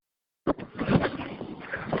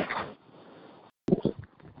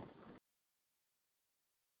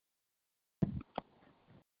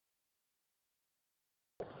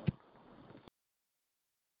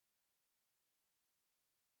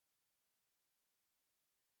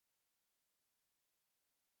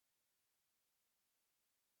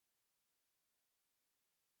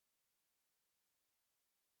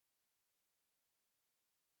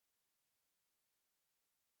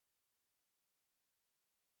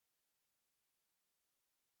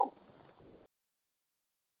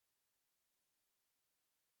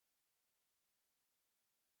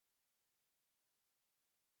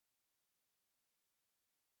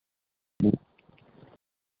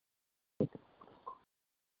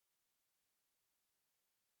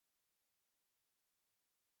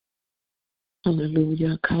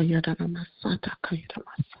Hallelujah. Kayadamasata,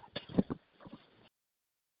 kayadamasata.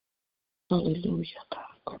 Hallelujah.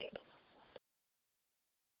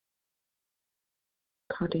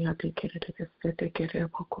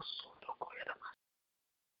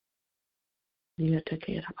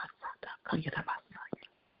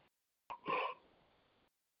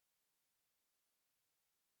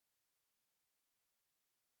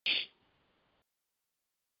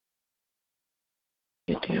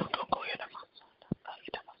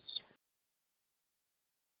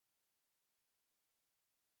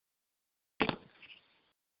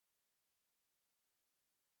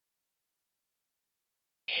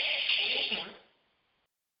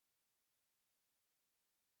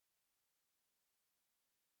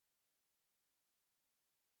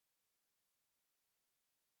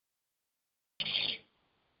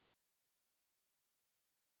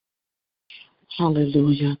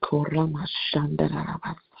 Hallelujah. Korama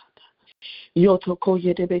shandarabasada. Yotoko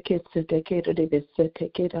yedebeke sete de sete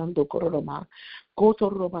kedando koroma. Goto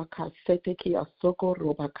roba kasete ki asoko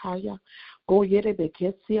roba kaya. Go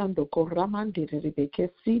yerebeke si ando koraman yerebeke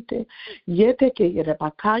site. Yete ke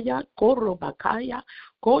yerebakaya, korobakaya.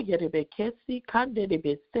 Go yerebeke si kande de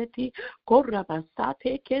beseti.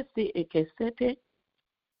 Korabasate kesi ekesete.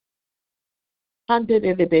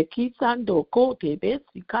 Anderebe kisando kote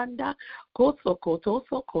besikanda koso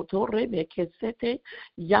kotoso kotore bekesete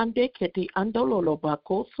yande keti andololo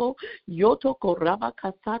bakoso yoto koraba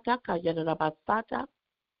kasata kayarabasata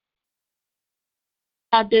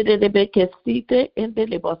Aderebe kesite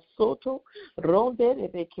endele basoto ronde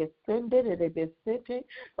rebe kesende rebe sete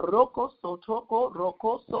roko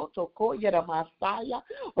sotoko yera masaya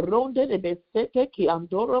ronde rebe sete ki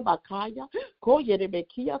andoro bakaya ko yerebe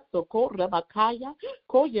kia soko rabakaya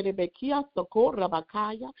ko yerebe kia soko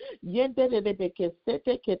rabakaya yende rebe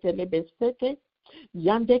kesete ketelebe sete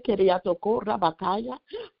Yande keriato ko rabakaya,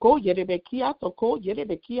 ko yerebekia to ko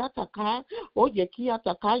yerebekia taka, o yekia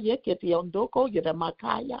taka yeketi ondoko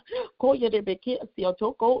yeremakaya, ko yerebekia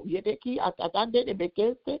siotoko yereki atatande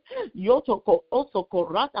rebekese, yotoko osoko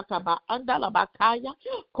ratakaba andala bakaya,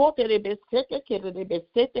 ko terebesete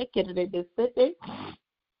kerebesete.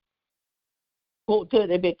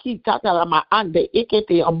 Rebeki tatalama ande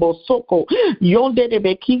ekete ambosoko yonde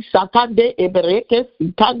rebeki sakande ebereke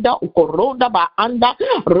sikanda ukoronda ba anda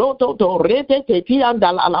roto to rete teti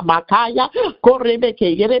anda la makaya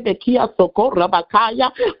korebeke yerebeki asoko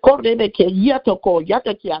rabakaya korebeke yatoko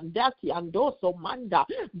yataki andaki andoso manda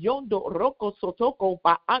yondo roko sotoko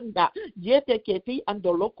ba anda yete keti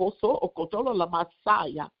andoloko so okotolo la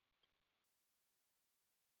masaya.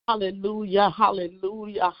 Hallelujah,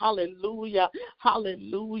 hallelujah, hallelujah,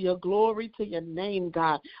 hallelujah. Glory to your name,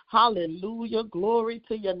 God. Hallelujah, glory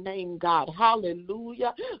to your name, God.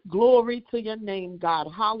 Hallelujah, glory to your name,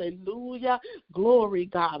 God. Hallelujah, glory,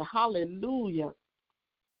 God. Hallelujah.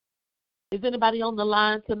 Is anybody on the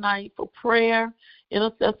line tonight for prayer,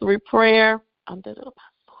 intercessory prayer?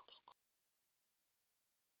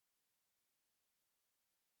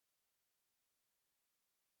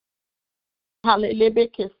 Hallelujah,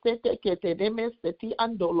 kesete keteneme seti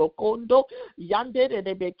andolo kondo yande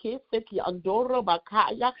rebeke seti andoro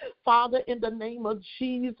bakaya. Father, in the name of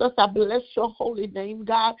Jesus, I bless your holy name,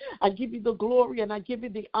 God. I give you the glory and I give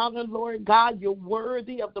you the honor, Lord God. You're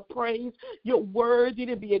worthy of the praise. You're worthy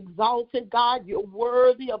to be exalted, God. You're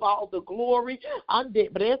worthy of all the glory. Ande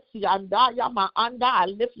bresi andaya ma anda. I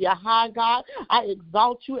lift you high, God. I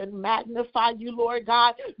exalt you and magnify you, Lord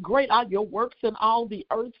God. Great are your works in all the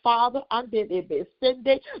earth, Father.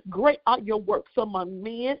 Great are your works among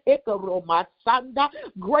men.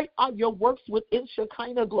 Great are your works within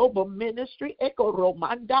Shekinah Global Ministry.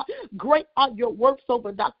 Great are your works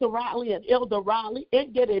over Dr. Riley and Elder Riley.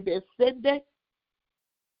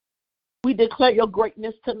 We declare your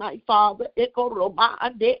greatness tonight, Father. We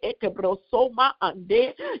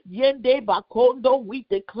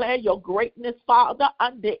declare your greatness, Father.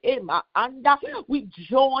 We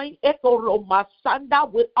join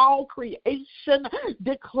with all creation,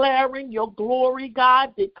 declaring your glory,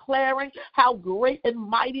 God, declaring how great and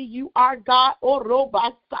mighty you are, God.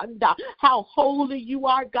 How holy you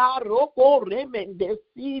are, God.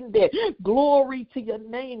 Glory to your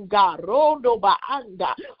name, God.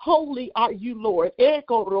 Holy are you, Lord.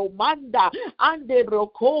 Eko romanda ande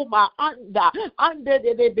rokoma anda ande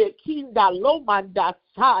de bekinda lomanda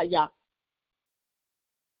saya.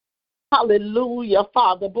 Hallelujah,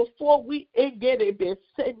 Father. Before we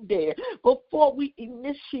before we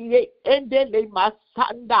initiate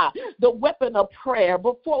the weapon of prayer,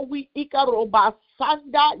 before we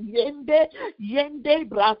basanda yende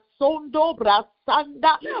brasondo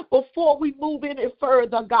brasanda. Before we move any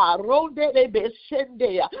further, God,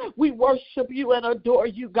 we worship you and adore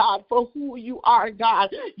you, God, for who you are, God.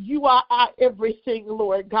 You are our everything,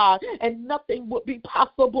 Lord God, and nothing would be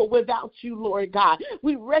possible without you, Lord God.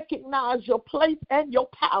 We recognize your place and your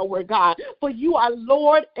power, God, for you are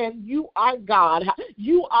Lord and you are God.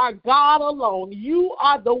 You are God alone. You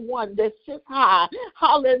are the one that sits high,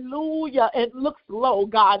 hallelujah, and looks low,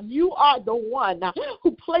 God. You are the one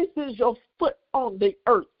who places your foot on the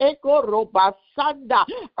earth. Earth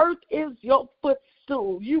is your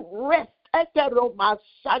footstool. You rest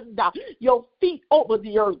your feet over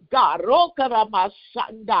the earth, God.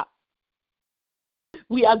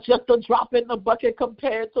 We are just a drop in the bucket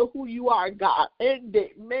compared to who you are, God. Ende,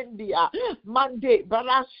 mendia, mande,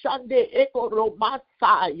 barashande, ekoro,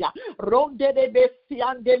 masaya, ronde de besi,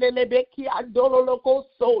 andele lebeki, andolo loko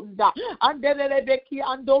sonda, andele lebeki,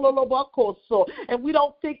 andolo lobakoso. And we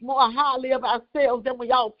don't think more highly of ourselves than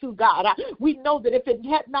we ought to, God. We know that if it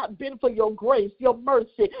had not been for your grace, your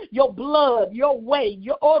mercy, your blood, your way,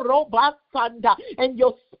 your orobasanda, and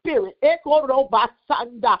your spirit,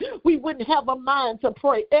 ekorobasanda, we wouldn't have a mind to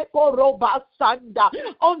pray. Ekorobasanda,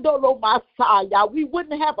 ondolomasaya, we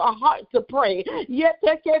wouldn't have a heart to pray.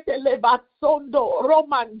 Yeteketelebasondo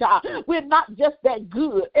romanda, we're not just that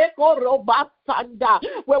good. Ekorobasanda,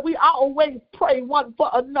 where we always pray one for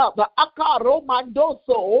another. Akaromandoso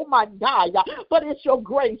omandaya, but it's your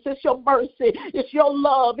grace, it's your mercy, it's your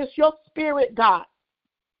love, it's your spirit, God.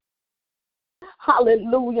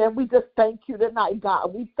 Hallelujah. And we just thank you tonight,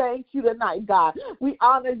 God. We thank you tonight, God. We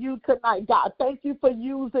honor you tonight, God. Thank you for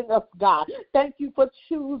using us, God. Thank you for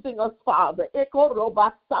choosing us, Father.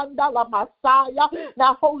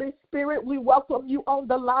 Now, Holy Spirit, we welcome you on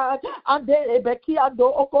the line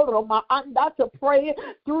to pray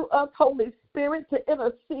through us, Holy Spirit, to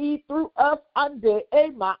intercede through us, to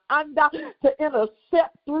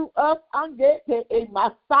intercept through us,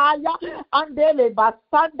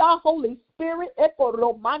 Holy Spirit,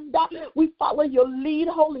 we follow your lead,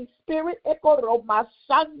 Holy Spirit,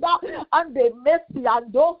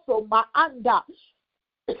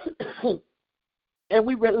 and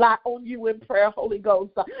we rely on you in prayer, Holy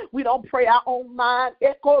Ghost. We don't pray our own mind. We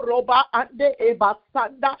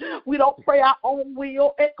don't pray our own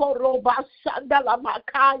will.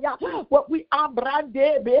 What we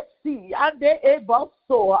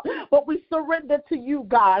but we surrender to you,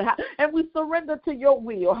 God, and we surrender to your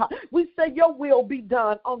will. We say your will be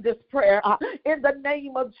done on this prayer. In the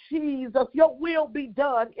name of Jesus, your will be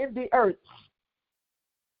done in the earth.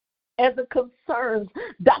 As it concerns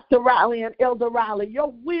Dr. Riley and Elder Riley,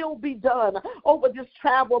 your will be done over this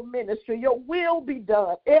travel ministry. Your will be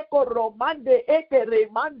done. And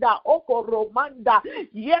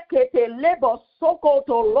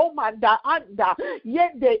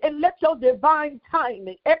let your divine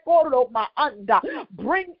timing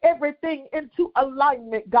bring everything into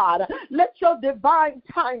alignment, God. Let your divine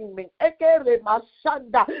timing begin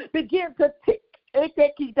to tick and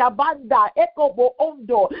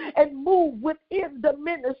move within the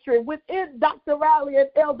ministry, within Dr. Riley and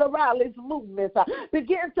Elder Riley's movements.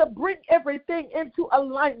 Begin to bring everything into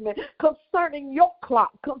alignment concerning your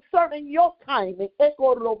clock, concerning your timing.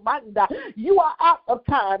 You are out of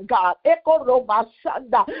time, God.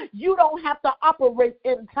 You don't have to operate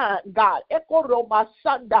in time, God.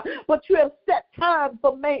 But you have set time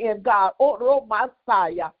for man, God.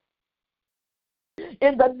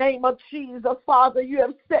 In the name of Jesus, Father, you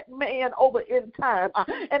have set man over in time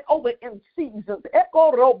and over in seasons.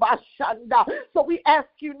 So we ask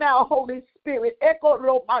you now, Holy Spirit,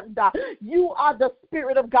 you are the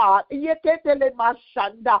Spirit of God. You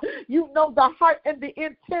know the heart and the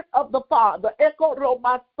intent of the Father.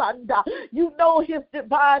 You know his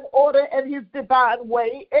divine order and his divine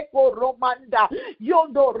way.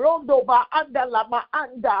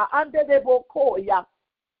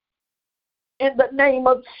 In the name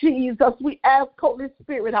of Jesus, we ask, Holy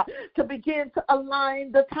Spirit, to begin to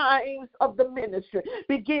align the times of the ministry.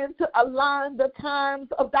 Begin to align the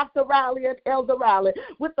times of Dr. Riley and Elder Riley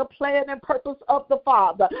with the plan and purpose of the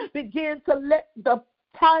Father. Begin to let the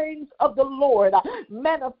times of the Lord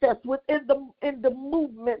manifest within the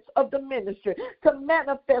movements of the ministry, to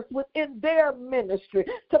manifest within their ministry,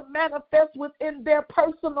 to manifest within their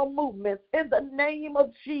personal movements in the name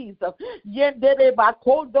of Jesus.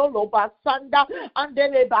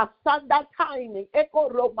 Timing,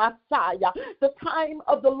 the time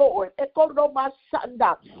of the Lord.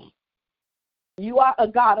 You are a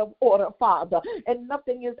God of order, Father, and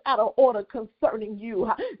nothing is out of order concerning you.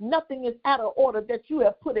 Nothing is out of order that you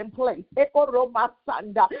have put in place.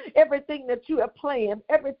 Everything that you have planned,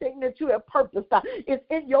 everything that you have purposed is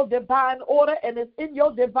in your divine order and it's in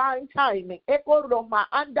your divine timing.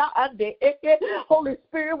 Holy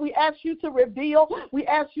Spirit, we ask you to reveal, we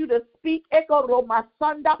ask you to speak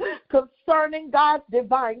concerning God's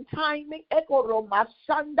divine timing.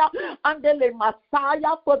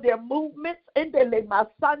 Messiah, for their movements,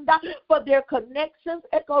 for their connections,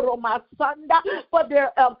 for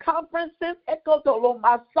their conferences,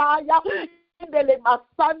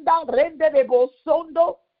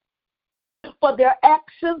 for their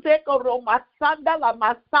actions, let them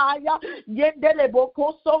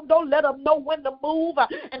know when to move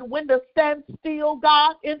and when to stand still,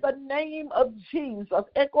 God, in the name of Jesus.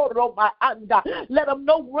 Let them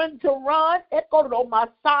know when to run,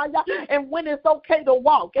 and when it's okay to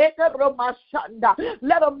walk.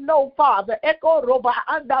 Let them know, Father.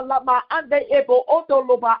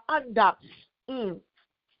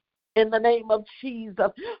 In the name of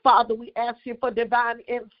Jesus, Father, we ask you for divine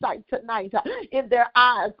insight tonight in their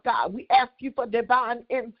eyes, God. We ask you for divine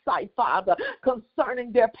insight, Father,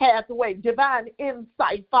 concerning their pathway. Divine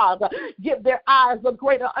insight, Father. Give their eyes a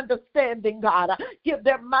greater understanding, God. Give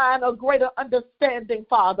their mind a greater understanding,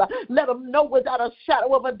 Father. Let them know without a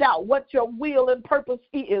shadow of a doubt what your will and purpose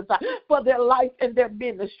is for their life and their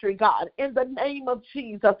ministry, God. In the name of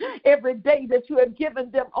Jesus, every day that you have given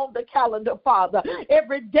them on the calendar, Father,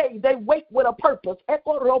 every day they wake with a purpose.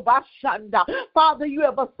 Father, you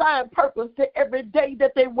have assigned purpose to every day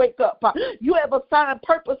that they wake up. You have assigned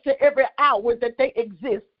purpose to every hour that they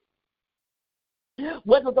exist.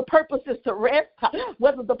 Whether the purpose is to rest,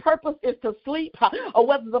 whether the purpose is to sleep, or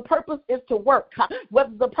whether the purpose is to work,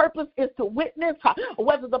 whether the purpose is to witness, or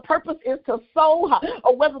whether the purpose is to sow,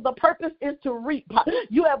 or whether the purpose is to reap.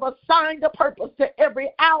 You have assigned a purpose to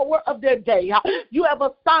every hour of their day. You have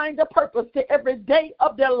assigned a purpose to every day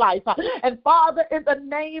of their life. And Father, in the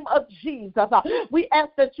name of Jesus, we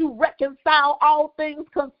ask that you reconcile all things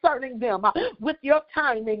concerning them with your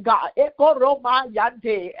timing, God.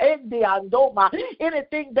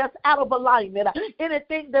 Anything that's out of alignment,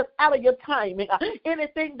 anything that's out of your timing,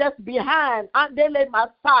 anything that's behind,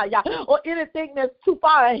 Messiah, or anything that's too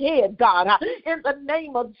far ahead, God, in the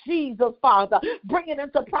name of Jesus, Father, bring it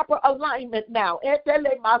into proper alignment now.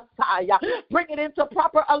 Messiah, bring it into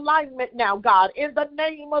proper alignment now, God, in the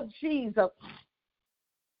name of Jesus.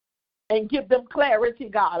 And give them clarity,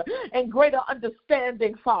 God, and greater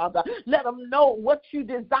understanding, Father. Let them know what you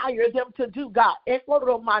desire them to do, God. And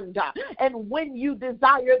when you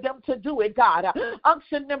desire them to do it, God.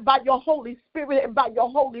 Unction them by your Holy Spirit and by your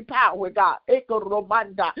holy power, God.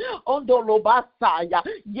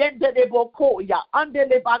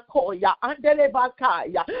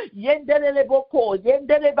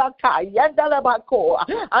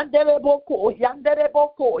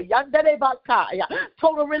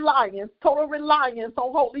 Total reliance on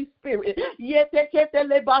Holy Spirit.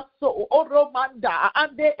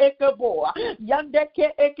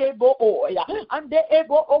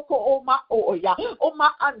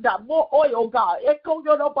 More oil, God.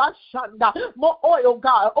 More oil,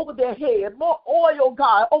 God, over their head. More oil,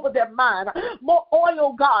 God, over their mind. More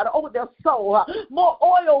oil, God, over their soul. More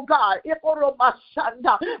oil, God.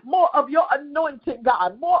 More of your anointing,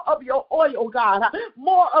 God. More of your oil, God.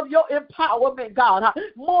 More of your empowerment, God.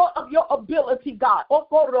 More of your ability, God.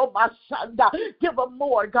 Give them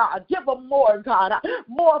more, God. Give them more, God.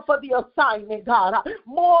 More for the assignment, God.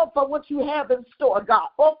 More for what you have in store, God.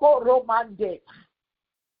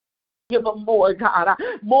 Give them more, God.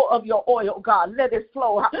 More of your oil, God. Let it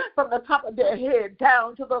flow from the top of their head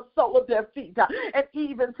down to the sole of their feet, and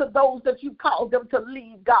even to those that you called them to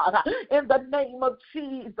lead, God. In the name of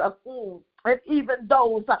Jesus. And even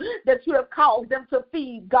those that you have called them to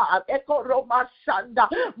feed, God.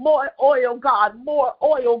 More oil, God. More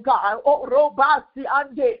oil, God. Robasi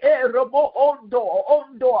ande erobo ondo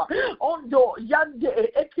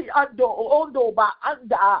yande eki ando ondo ba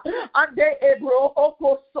anda ande ebro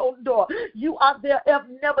oko sondo. You are their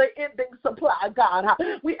never-ending supply, God.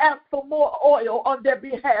 We ask for more oil on their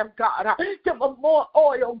behalf, God. Give them more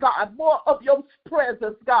oil, God. More of your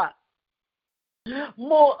presence, God.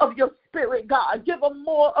 More of your spirit, God. Give them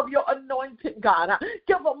more of your anointing, God.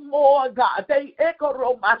 Give them more, God. They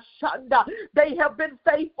have been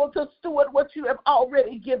faithful to steward what you have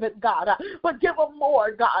already given, God. But give them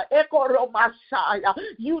more, God.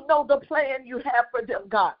 You know the plan you have for them,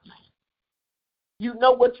 God. You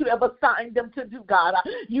know what you have assigned them to do, God.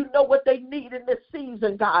 You know what they need in this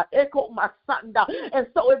season, God. Echo my son, God. And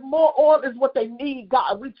so if more oil is what they need,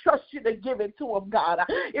 God, we trust you to give it to them, God.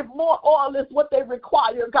 If more oil is what they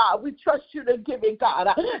require, God, we trust you to give it, God.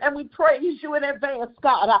 And we praise you in advance,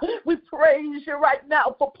 God. We praise you right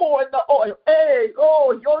now for pouring the oil. Hey,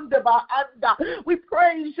 oh, yonder by anda. We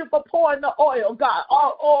praise you for pouring the oil, God.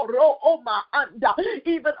 Oh, my anda.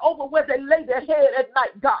 Even over where they lay their head at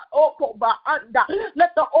night, God. Oh, my anda.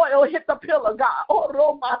 Let the oil hit the pillar, God. Oh,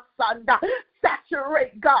 Roma Sanda.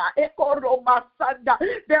 Saturate, God. Eko Roma Sanda.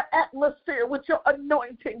 Their atmosphere with your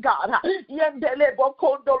anointing, God. Yendele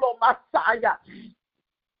Bokondolo Masaya.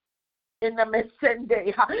 In the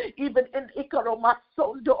Mesende, even in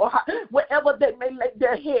Ikaromasondo, wherever they may lay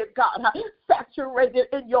their head, God, saturate it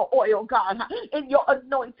in your oil, God, in your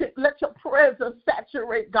anointing. Let your presence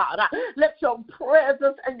saturate, God. Let your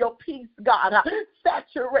presence and your peace, God,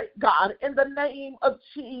 saturate, God, in the name of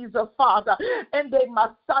Jesus, Father. And they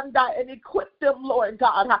must Sunday and equip them, Lord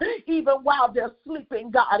God, even while they're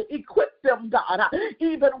sleeping, God. Equip them, God,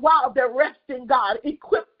 even while they're resting, God.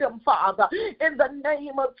 Equip them, Father, in the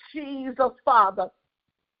name of Jesus. Father.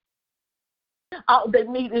 All they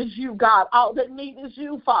need is you, God. All they need is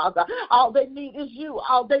you, Father. All they need is you.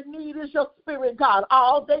 All they need is your spirit, God.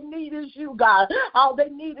 All they need is you, God. All they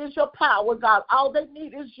need is your power, God. All they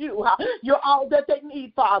need is you. You're all that they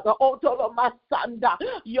need, Father. Otolo masanda.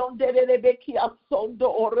 Yondere rebeki asondo.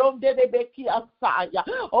 Oronde rebeki asaya.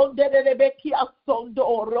 Ondere rebeki asondo.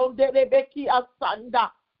 Oronde rebeki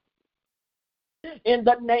asanda. In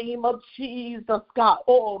the name of Jesus, God.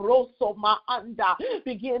 Oh, Rosso Maanda.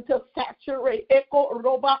 Begin to saturate. Eko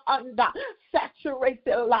Roba Anda. Saturate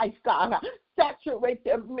their life, God. Saturate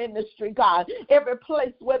their ministry, God. Every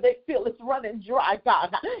place where they feel it's running dry,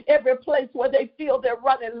 God. Every place where they feel they're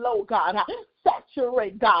running low, God.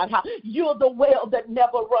 Saturate, God. You're the well that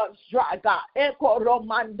never runs dry, God. Eko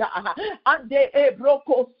Romanda. Ande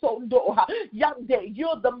Ebroko Sondo. Yande.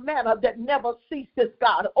 You're the manna that never ceases,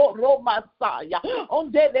 God. Oh, Romasaya.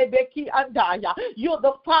 Onde Lebeki Andaya. You're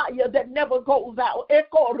the fire that never goes out.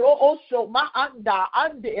 Eko Roosho Maanda.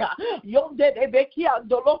 Ande. Yonde Lebeki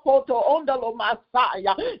Andolokoto Ondalo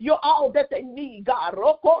Masaya. You're all that they need, God.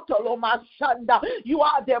 Rokoto Lo Mashanda. You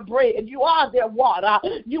are their bread. You are their water.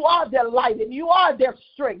 You are their light. You are their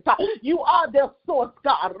strength. You are their source,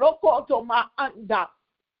 God. Rokoto Maanda.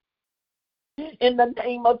 In the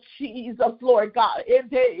name of Jesus, Lord God.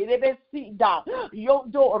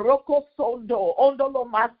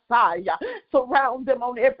 Surround them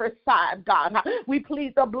on every side, God. We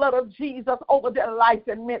plead the blood of Jesus over their life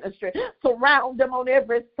and ministry. Surround them on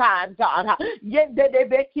every side, God.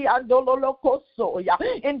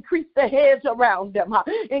 Increase the hedge around them.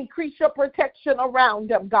 Increase your protection around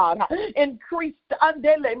them, God. Increase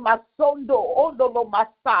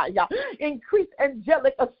increase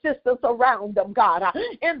angelic assistance around them, God.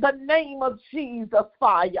 In the name of Jesus,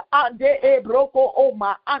 fire.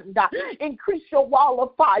 Increase your wall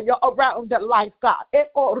of fire around their life, God.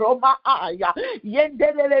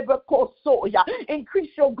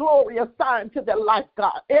 Increase your glory assigned to their life,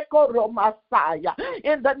 God. In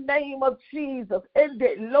the name of Jesus.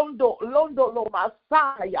 Londo lo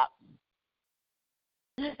Messiah.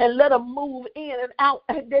 And let them move in and out,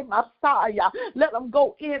 and they Messiah. Let them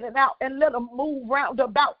go in and out, and let them move round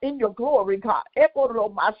about in your glory, God. As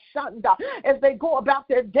they go about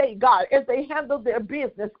their day, God, as they handle their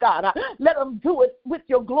business, God, let them do it with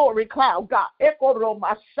your glory cloud, God. Let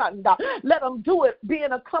them do it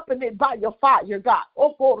being accompanied by your fire, God.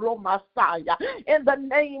 In the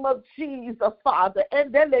name of Jesus, Father.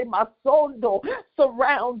 And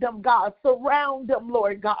surround them, God. Surround them,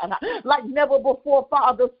 Lord God, like never before,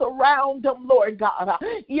 Father. Surround them, Lord God.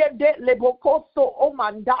 Yende lebokoso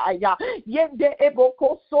omandaya. Yende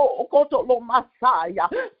ebokoso okotolo masaya.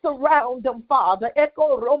 Surround them, Father.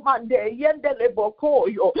 Eko romande. Yende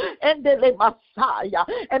lebokoyo. Ende le masaya.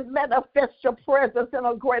 And manifest your presence in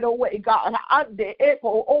a greater way, God. Ande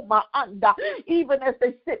eko oma anda. Even as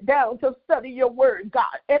they sit down to study your word,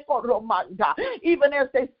 God. Eko romanda. Even as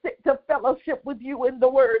they sit to fellowship with you in the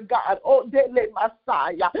word, God. Ode le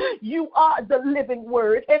masaya. You are the living word.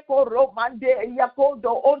 Eko romande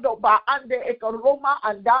yakodo ondo ba ande eko roma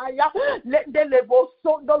andaya lende lebo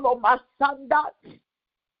sondo lo masanda.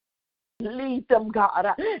 Lead them, God,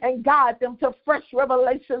 and guide them to fresh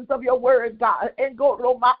revelations of your word, God. And go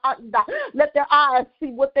Roma anda. Let their eyes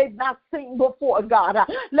see what they've not seen before, God.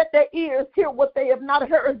 Let their ears hear what they have not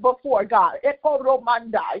heard before, God. Eko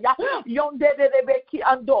Romanda ya. Yonde de rebeki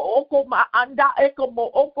ando oko ma anda eko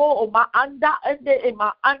mo oko ma anda ende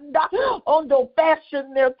ema anda. Ondo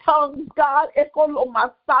fashion their tongues, God. Eko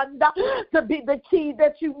Loma sanda to be the key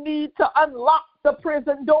that you need to unlock the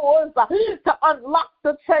prison doors, to unlock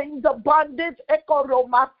the chains of bondage. Ekoro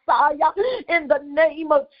Messiah, in the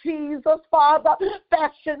name of Jesus, Father,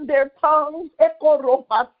 fashion their tongues. Ekoro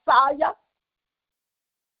Messiah,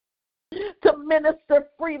 to minister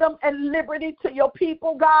freedom and liberty to your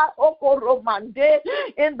people, God. Okoromande.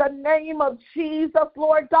 In the name of Jesus,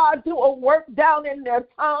 Lord God, do a work down in their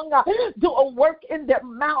tongue, do a work in their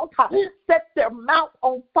mouth, set their mouth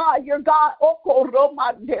on fire, God.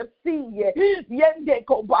 Okoromande.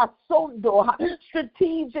 Yendeko basondo.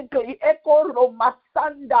 Strategically,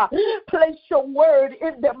 ekoromasanda. Place your word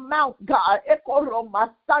in their mouth, God.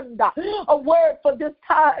 Ekoromasanda. A word for this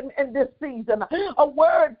time and this season, a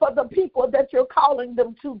word for the people that you're calling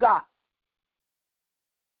them to, God.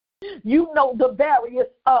 You know the various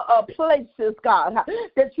places, God,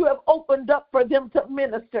 that you have opened up for them to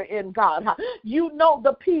minister in, God. You know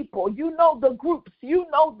the people, you know the groups, you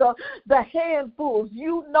know the handfuls,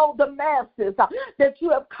 you know the masses that you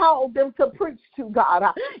have called them to preach to, God.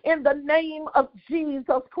 In the name of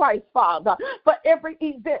Jesus Christ, Father, for every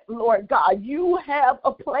event, Lord God, you have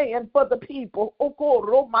a plan for the people.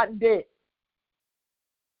 Okoromande.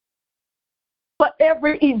 For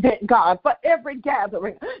every event, God, for every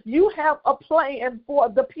gathering, you have a plan for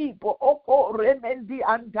the people.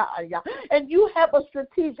 And you have a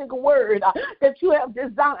strategic word that you have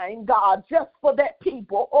designed, God, just for that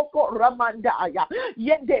people.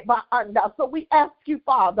 So we ask you,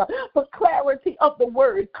 Father, for clarity of the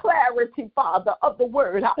word, Father, of the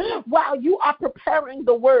word, while you are preparing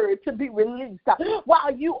the word to be released,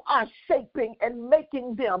 while you are shaping and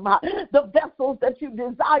making them the vessels that you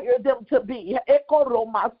desire them to be.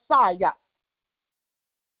 Messiah,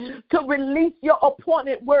 to release your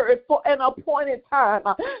appointed word for an appointed time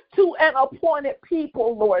to an appointed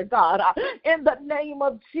people, Lord God. In the name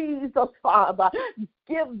of Jesus, Father,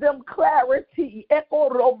 give them clarity, and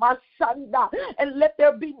let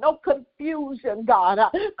there be no confusion, God,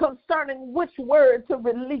 concerning which word to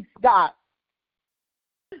release, God.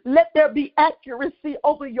 Let there be accuracy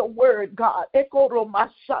over your word, God.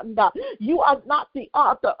 You are not the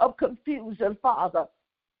author of confusion, Father.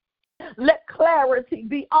 Let clarity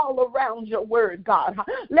be all around your word, God.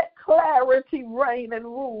 Let clarity reign and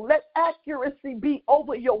rule. Let accuracy be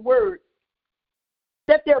over your word.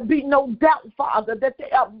 That there be no doubt, Father, that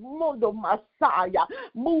they are Mundo Messiah,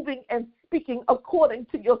 moving and speaking according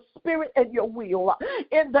to your spirit and your will.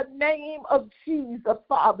 In the name of Jesus,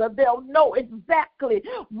 Father, they'll know exactly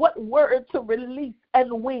what word to release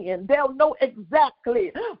and when. They'll know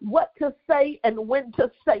exactly what to say and when to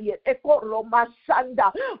say it.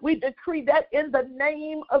 We decree that in the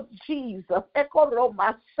name of Jesus.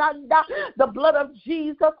 The blood of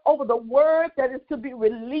Jesus over the word that is to be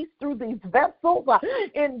released through these vessels.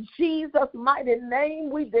 In Jesus' mighty name,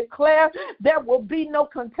 we declare there will be no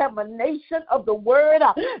contamination of the word.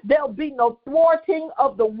 There'll be no thwarting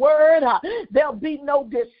of the word. There'll be no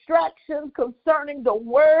distractions concerning the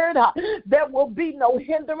word. There will be no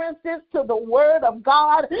hindrances to the word of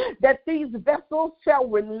God that these vessels shall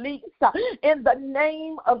release. In the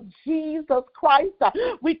name of Jesus Christ,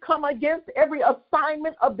 we come against every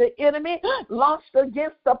assignment of the enemy launched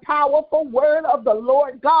against the powerful word of the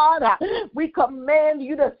Lord God. We command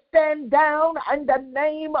you to stand down in the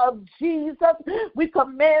name of Jesus. We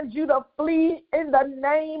command you to flee in the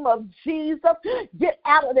name of Jesus. Get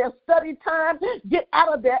out of their study time. Get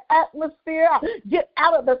out of their atmosphere. Get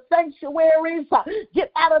out of the sanctuaries.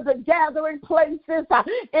 Get out of the gathering places.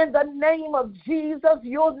 In the name of Jesus,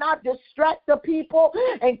 you'll not distract the people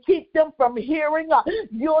and keep them from hearing.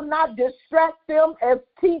 You'll not distract them as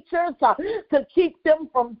teachers to keep them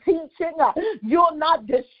from teaching. You'll not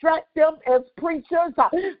distract them as preachers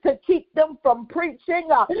to keep them from preaching.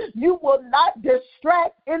 You will not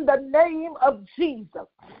distract in the name of Jesus.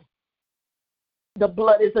 The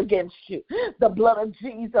blood is against you. The blood of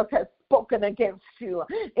Jesus has spoken against you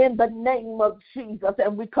in the name of Jesus,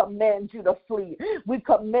 and we command you to flee. We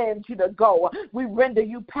command you to go. We render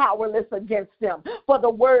you powerless against them. For the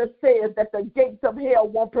word says that the gates of hell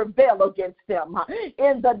won't prevail against them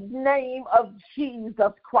in the name of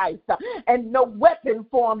Jesus Christ. And no weapon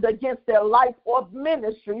formed against their life or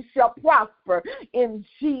ministry shall prosper in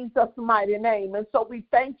Jesus' mighty name. And so we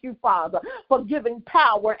thank you, Father, for giving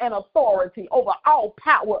power and authority over all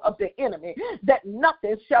power of the enemy, that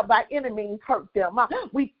nothing shall by any means hurt them.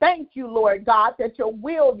 We thank you, Lord God, that your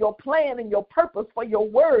will, your plan, and your purpose for your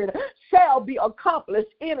word shall be accomplished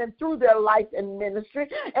in and through their life and ministry,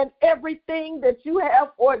 and everything that you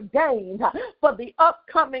have ordained for the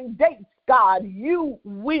upcoming dates, God, you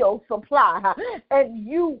will supply and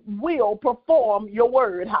you will perform your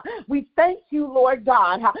word. We thank you, Lord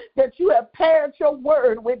God, that you have paired your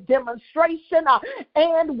word with demonstration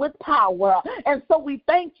and with power. And so we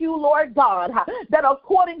thank you, Lord God, that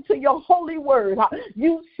according to your holy word,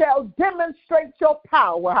 you shall demonstrate your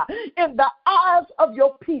power in the eyes of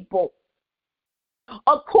your people,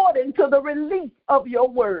 according to the release of your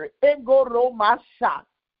word.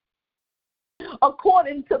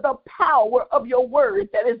 According to the power of your word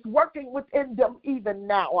that is working within them even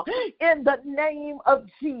now. In the name of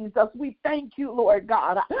Jesus, we thank you, Lord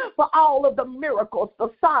God, for all of the miracles,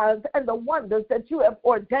 the signs, and the wonders that you have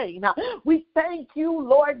ordained. We thank you,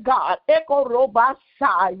 Lord God,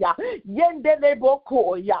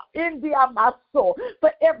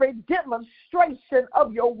 for every demonstration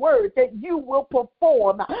of your word that you will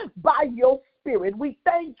perform by your Spirit. We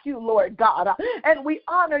thank you, Lord God, and we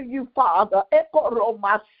honor you, Father. There's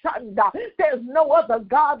no other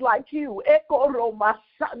God like you,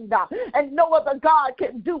 and no other God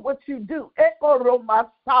can do what you do.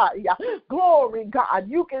 Glory, God.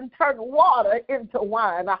 You can turn water into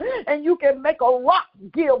wine, and you can make a rock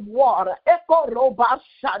give water.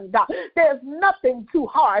 There's nothing too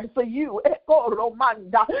hard for you.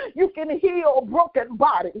 You can heal broken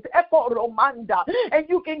bodies, and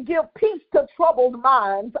you can give peace to troubled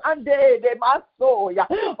minds. And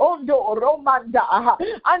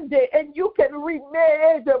you can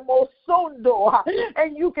remake the mosondo,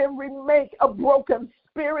 and you can remake a broken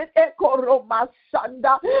spirit,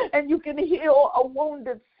 and you can heal a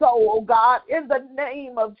wounded soul, God, in the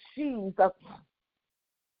name of Jesus.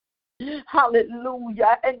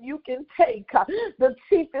 Hallelujah. And you can take the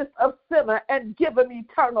chiefest of sinners and give him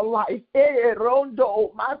eternal life.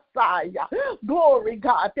 Glory,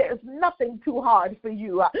 God. There's nothing too hard for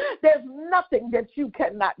you. There's nothing that you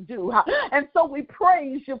cannot do. And so we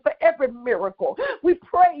praise you for every miracle. We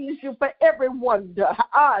praise you for every wonder.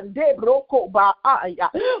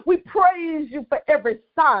 We praise you for every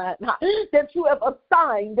sign that you have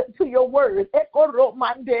assigned to your word.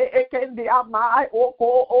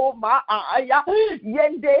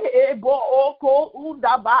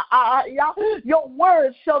 Your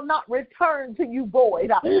word shall not return to you void,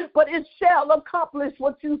 but it shall accomplish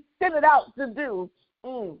what you sent it out to do.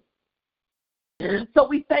 So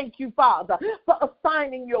we thank you, Father, for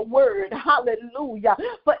assigning your word, hallelujah,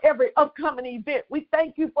 for every upcoming event. We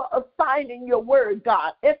thank you for assigning your word,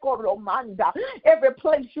 God. Every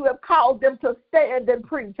place you have called them to stand and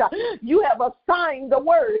preach, you have assigned the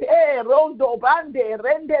word.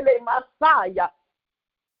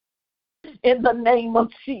 In the name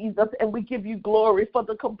of Jesus, and we give you glory for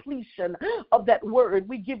the completion of that word.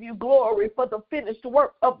 We give you glory for the finished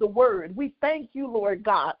work of the word. We thank you, Lord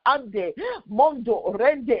God, ande, mondo,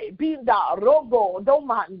 rende, binda, rogo,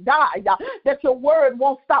 domandaya, that your word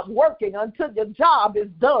won't stop working until your job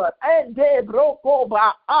is done. Ande, broko,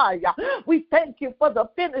 baaya. We thank you for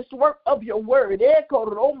the finished work of your word. Eko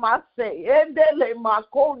romase, endele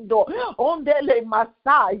makondo, ondele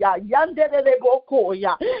masaya, yandele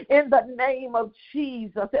bokoya. In the name of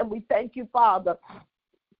Jesus, and we thank you, Father.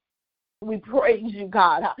 We praise you,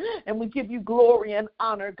 God, and we give you glory and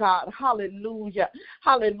honor, God. Hallelujah.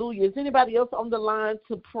 Hallelujah. Is anybody else on the line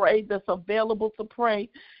to pray that's available to pray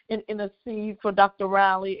and intercede for Dr.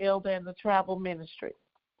 Riley, Elder, and the travel ministry?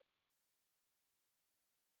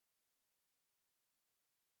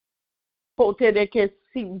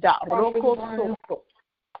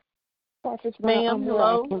 Ma'am,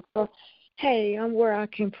 hello. Hey, I'm where I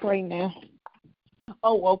can pray now.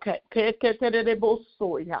 Oh, okay.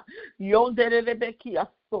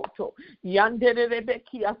 soto. Yandere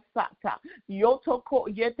rebekia sata. Yotoko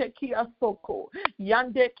yete kia soko.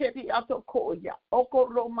 Yande keri atokoya. Oko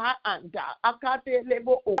roma anda. Akate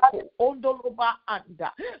lebo oko. Ondoloba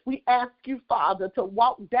anda. We ask you, Father, to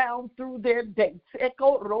walk down through their dates.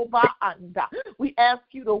 Eko roba anda. We ask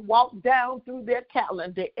you to walk down through their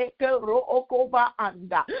calendar. Eko ro oko ba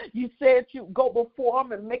anda. You said you go before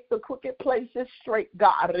them and make the crooked places straight,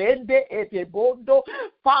 God. Rende ete bondo.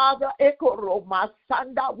 Father, eko roma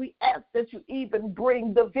sanda. We ask that you even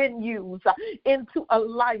bring the venues into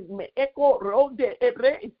alignment. Eko ronde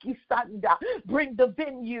ere ikisanda. Bring the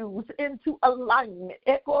venues into alignment.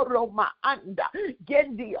 Eko roma anda.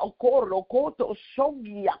 Gendi okoro koto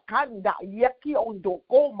shongi akanda yeki ondo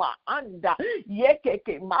koma anda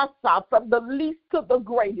yekeke masa, from the least to the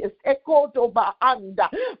greatest. Eko doba anda.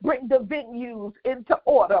 Bring the venues into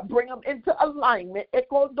order. Bring them into alignment.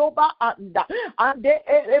 Eko doba anda. Ande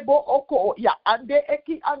erebo oko ya ande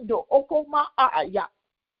eki ando oko ma aya.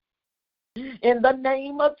 In the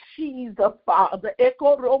name of Jesus, Father,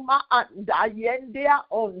 Eko Roma anda yendia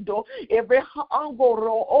ondo, every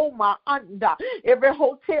angoro oma anda, every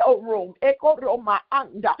hotel room, Eko Roma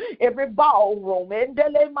anda, every ballroom,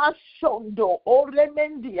 endele mashondo, ore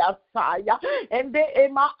mendia saya, ende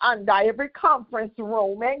ema anda, every conference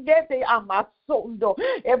room, engete amasondo,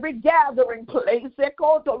 every gathering place,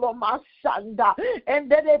 Eko tolo mashanda,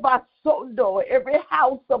 endele basondo, every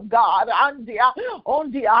house of God, andia,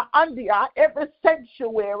 ondia, andia. Every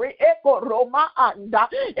sanctuary, Eko Roma anda,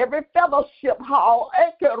 every fellowship hall,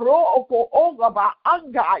 Eko Roko Ogaba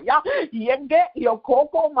Angaya, Yenge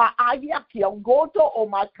Yokoko Ma Aya Kyongoto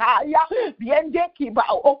Omakaya, Yenge Kiba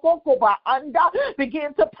Okokoba anda.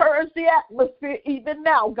 Begin to purge the atmosphere even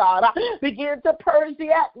now, God. Begin to purge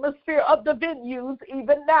the atmosphere of the venues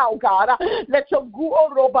even now, God. Let your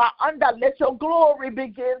Guoroba anda, let your glory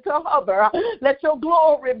begin to hover. Let your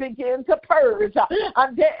glory begin to purge.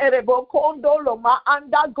 Ande erebo kondoloma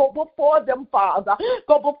anda, go before them, Father.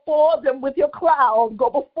 Go before them with your cloud. Go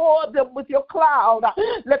before them with your cloud.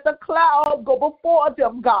 Let the cloud go before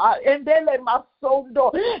them, God. Endele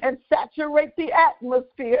masondo, and saturate the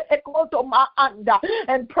atmosphere. Ekotoma anda,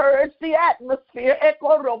 and purge the atmosphere.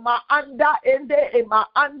 Ekoroma anda, ende ema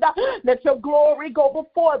anda. Let your glory go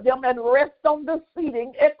before them and rest on the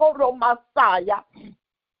seating. Ekoroma saya.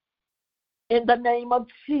 In the name of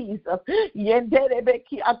Jesus, and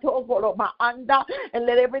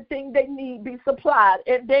let everything they need be supplied.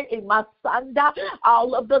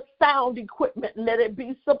 All of the sound equipment, let it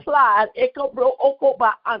be supplied.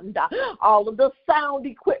 All of the sound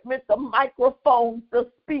equipment, the microphones,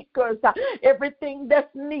 the speakers, everything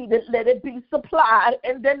that's needed, let it be supplied.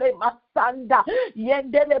 And then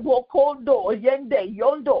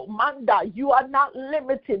you are not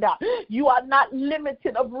limited. You are not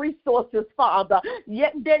limited of resources, Father.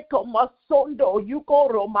 Yende como sondo,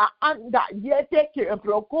 yukoroma anda, yete que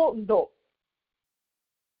procondo.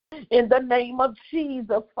 In the name of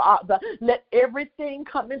Jesus, Father, let everything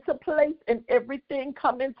come into place and everything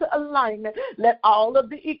come into alignment. Let all of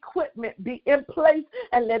the equipment be in place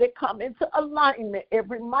and let it come into alignment.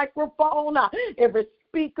 Every microphone, every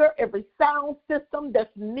speaker, every sound system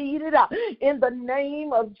that's needed in the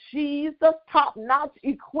name of Jesus, top-notch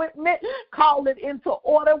equipment, call it into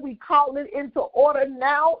order. We call it into order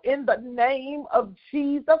now in the name of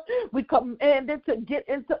Jesus. We command it to get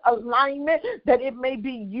into alignment that it may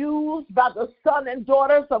be used by the sons and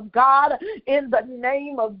daughters of God in the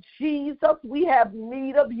name of Jesus. We have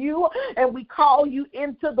need of you and we call you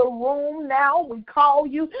into the room now. We call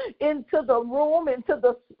you into the room, into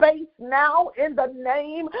the space now in the name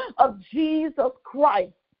of Jesus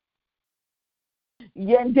Christ.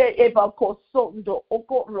 Yende eva kosondo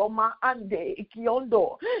oko roma ande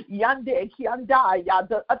ikiondo yande kianda ya,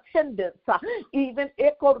 the attendants even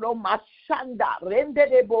eko roma shanda rende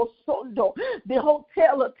de bosondo, the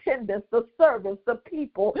hotel attendants, the servants, the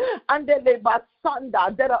people ande le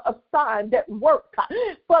basanda that are assigned, that work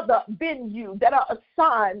for the venue, that are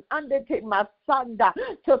assigned ande te masanda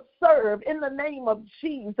to serve in the name of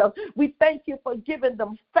Jesus. We thank you for giving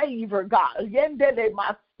them favor, God. Yende le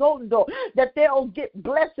masondo, that they'll get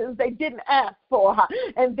blessings they didn't ask for,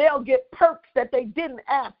 and they'll get perks that they didn't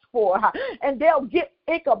ask for, and they'll get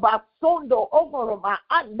ikabasondo ogoroma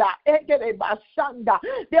anda egere bashanda.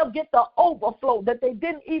 They'll get the overflow that they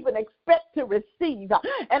didn't even expect to receive.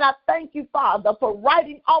 And I thank you, Father, for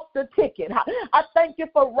writing off the ticket. I thank you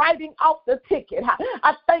for writing off the ticket.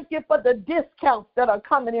 I thank you for the discounts that are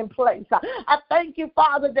coming in place. I thank you,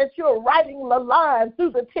 Father, that you're writing the line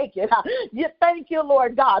through the ticket. You thank you,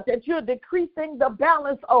 Lord God, that you're decreasing the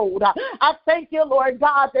balance owed. I thank you, Lord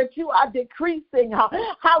God, that you are decreasing,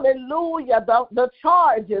 hallelujah, the charge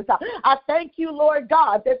charges. I thank you, Lord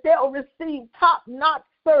God, that they'll receive top-notch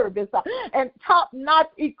service and top-notch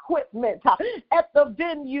equipment at the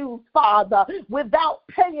venues, Father, without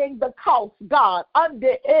paying the cost, God.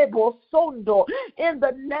 Under Ebo Sondo, in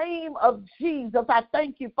the name of Jesus, I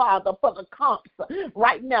thank you, Father, for the comps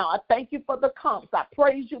right now. I thank you for the comps. I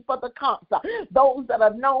praise you for the comps, those that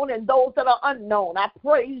are known and those that are unknown. I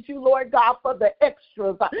praise you, Lord God, for the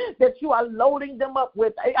extras that you are loading them up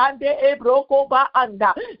with.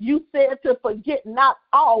 You said to forget not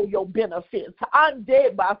all your benefits.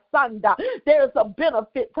 There's a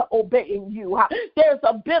benefit to obeying you. There's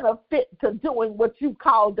a benefit to doing what you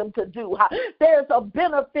called them to do. There's a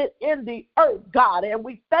benefit in the earth, God, and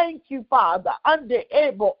we thank you, Father.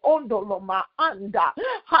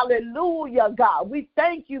 Hallelujah, God. We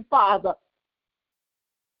thank you, Father.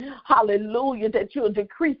 Hallelujah, that you're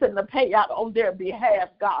decreasing the payout on their behalf,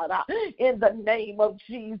 God. In the name of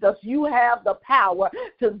Jesus, you have the power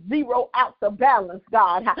to zero out the balance,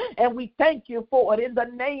 God. And we thank you for it in the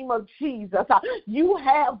name of Jesus. You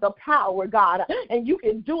have the power, God, and you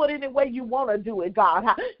can do it any way you want to do it, God.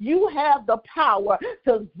 You have the power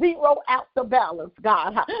to zero out the balance,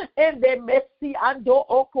 God. In the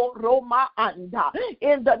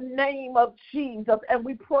name of Jesus, and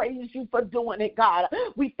we praise you for doing it, God.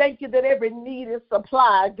 We thank you that every need is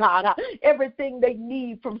supplied, God. Everything they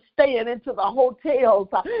need, from staying into the hotels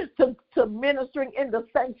to ministering in the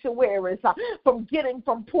sanctuaries, from getting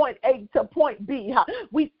from point A to point B.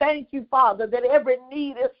 We thank you, Father, that every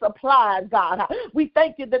need is supplied, God. We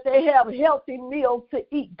thank you that they have healthy meals to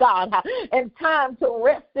eat, God, and time to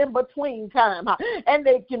rest in between time, and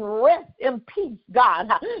they can rest in peace, God,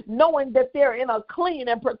 knowing that they're in a clean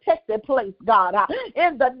and protected place, God.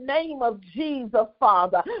 In the name of Jesus,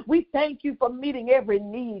 Father, we thank you for meeting every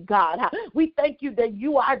need, God. We thank you that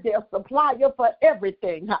you are their supplier for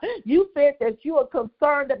everything. You said that you are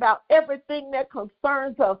concerned about everything that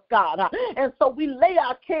concerns us, God. And so we lay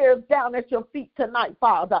our cares down at your feet tonight,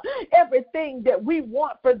 Father. Everything that we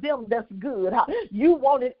want for them that's good, you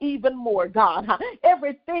want it even more, God.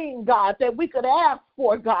 Everything, God, that we could ask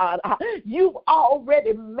for, God, you've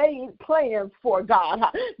already made plans for, God.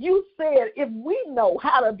 You said if we know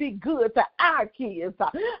how to be good to our kids,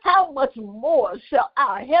 how much more shall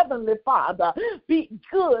our Heavenly Father be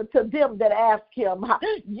good to them that ask him?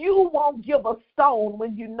 You won't give a stone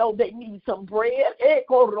when you know they need some bread.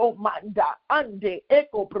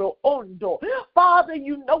 Father,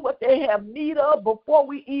 you know what they have need of before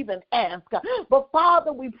we even ask. But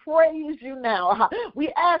Father, we praise you now.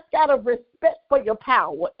 We ask out of respect for your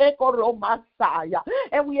power,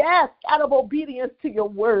 and we ask out of obedience to your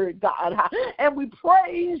word, God. And we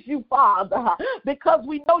praise you, Father, because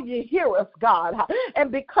we know you hear us, God.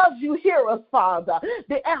 And because you hear us, Father,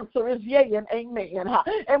 the answer is yea and amen.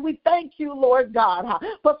 And we thank you, Lord God,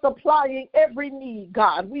 for supplying every need,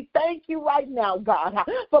 God. We thank you right now, God,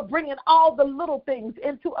 for bringing all the little things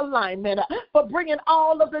into alignment, for bringing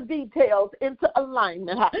all of the details into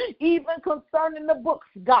alignment, even concerning the books,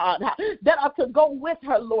 God, that are to go with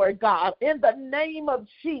her, Lord God. In the name of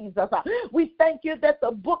Jesus, we thank you that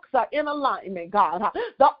the books are in alignment, God,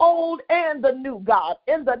 the old and the new, God.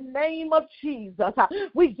 In the name of Jesus,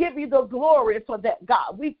 we give you the glory for that,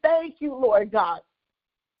 God. We thank you, Lord God,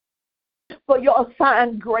 for your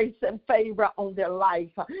assigned grace and favor on their life.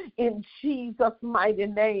 In Jesus' mighty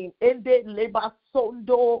name.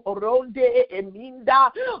 Sondo ronde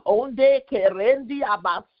eminda onde kerendi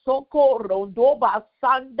abasoko rondo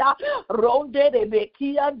basanda ronde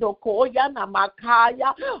rebekia dokoya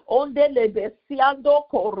namakaya onde lebesiando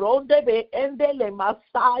koronde be ende le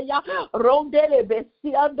masaya ronde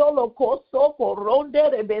lebesiando lokoso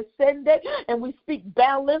koronde rebesende. And we speak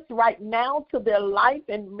balance right now to their life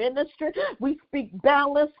and ministry. We speak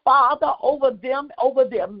balance, Father, over them, over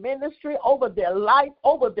their ministry, over their life,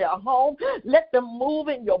 over their home. Let them move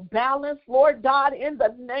in your balance, Lord God, in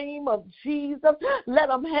the name of Jesus. Let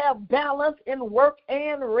them have balance in work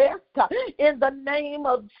and rest. In the name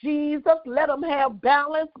of Jesus, let them have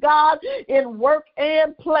balance, God, in work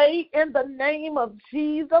and play. In the name of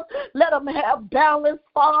Jesus, let them have balance,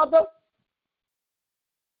 Father.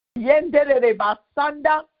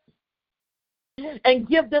 And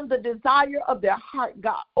give them the desire of their heart,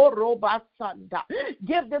 God.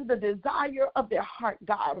 Give them the desire of their heart,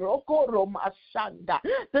 God.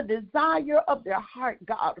 The desire of their heart,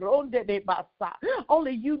 God.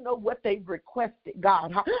 Only you know what they've requested,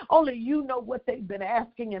 God. Only you know what they've been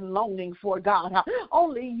asking and longing for, God.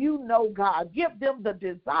 Only you know, God. Give them the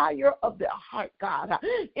desire of their heart, God.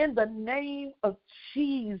 In the name of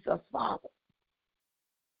Jesus, Father.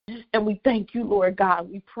 And we thank you, Lord God.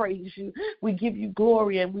 We praise you. We give you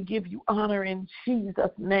glory and we give you honor in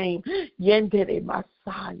Jesus' name. Yendere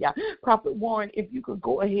Messiah. Prophet Warren, if you could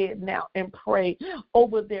go ahead now and pray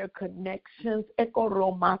over their connections.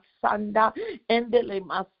 Ekoro Masanda, Endele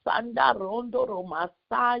Masanda, Rondoro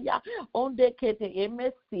Masaya, Onde Kete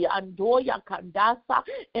Emesi, Andoya Kandasa,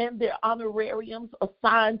 and their honorariums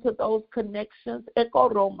assigned to those connections.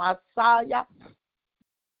 Ekoro Masaya.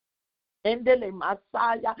 Endele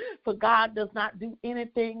Messiah, for God does not do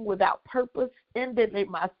anything without purpose. Endele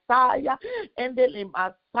Messiah, Endele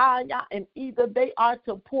Messiah, and either they are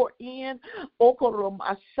to pour in Okoro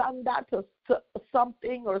Mashanda to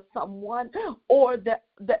something or someone, or the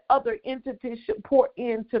other entity should pour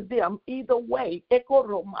into them. Either way,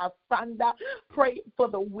 Ekoro Masanda, pray for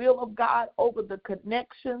the will of God over the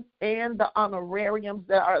connections and the honorariums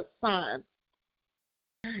that are assigned.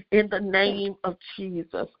 In the name of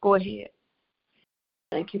Jesus. Go ahead.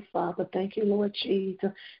 Thank you, Father. Thank you, Lord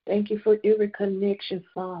Jesus. Thank you for every connection,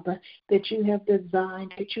 Father, that you have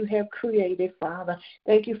designed, that you have created, Father.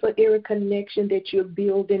 Thank you for every connection that you're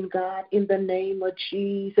building, God, in the name of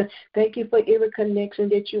Jesus. Thank you for every connection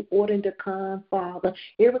that you ordered to come, Father.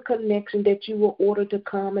 Every connection that you will order to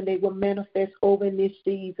come and they will manifest over in this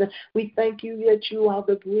season. We thank you that you are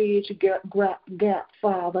the bridge gap,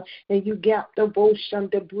 Father, and you gap the ocean,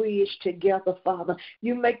 the bridge together, Father.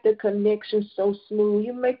 You make the connection so smooth.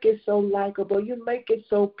 You make it so likable. You make it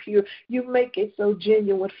so pure. You make it so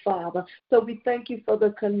genuine, Father. So we thank you for the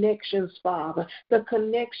connections, Father. The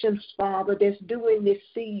connections, Father, that's doing this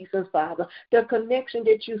season, Father. The connection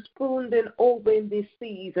that you spooned in over in this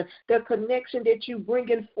season. The connection that you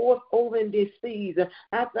bringing forth over in this season.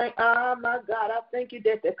 I thank, my God, I thank you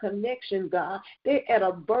that the connection, God, they're at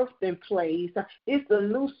a birthing place. It's a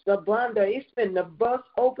new sabanda. It's been the birth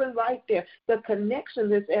open right there. The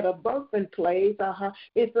connection is at a birthing place.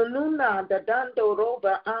 It's a luna, the dando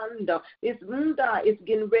roba anda. It's munda, it's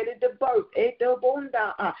getting ready to birth. Eto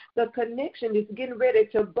bonda. The connection is getting ready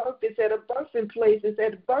to birth. It's at a birthing place. It's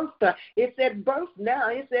at birth. It's at birth now.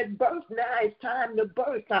 It's at birth now. It's time to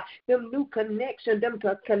birth. Them new connection, them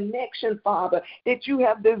connection, Father, that you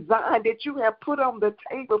have designed, that you have put on the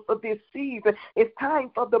table for this season. It's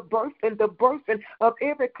time for the birthing of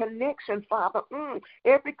every connection, Father.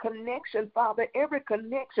 Every connection, Father, every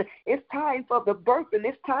connection. It's time for the birthing.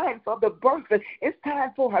 It's time for the birthing. It's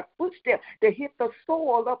time for her footstep to hit the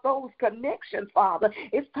soil of those connections, Father.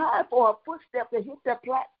 It's time for her footstep to hit the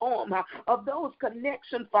platform of those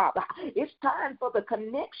connections, Father. It's time for the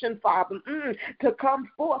connection, Father, to come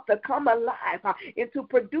forth, to come alive, and to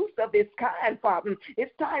produce of its kind, Father.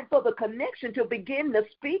 It's time for the connection to begin to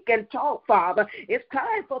speak and talk, Father. It's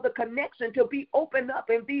time for the connection to be opened up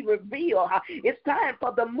and be revealed. It's time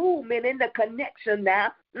for the movement in the connection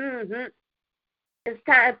now. It's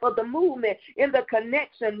time for the movement in the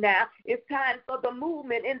connection now. It's time for the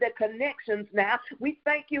movement in the connections now. We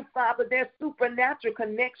thank you, Father. There's supernatural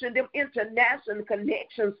connection, them international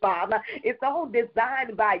connections, Father. It's all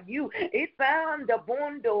designed by you. It's on the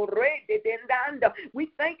bondo ready.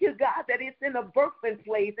 We thank you, God, that it's in a birthing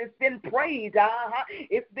place. It's been prayed.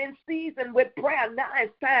 It's been seasoned with prayer. Now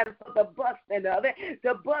it's time for the busting of it.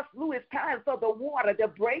 The bust loose. It's time for the water to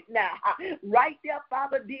break now. Right there,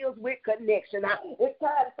 Father, deals with connection. It's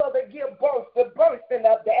time for the give birth, the birthing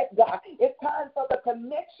of that, God. It's time for the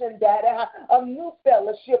connection, Daddy, a new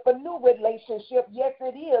fellowship, a new relationship. Yes,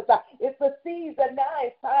 it is. It's the season now.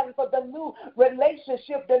 It's time for the new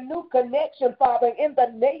relationship, the new connection, Father, in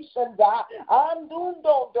the nation, God.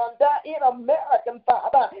 In American,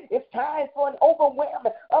 Father. It's time for an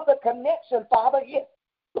overwhelming of the connection, Father. Yes.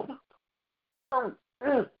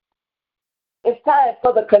 It's time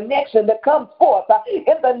for the connection to come forth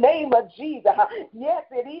in the name of Jesus. Yes,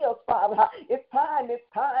 it is, Father. It's time, it's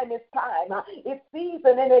time, it's time. It's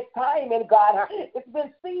season and it's timing, God. It's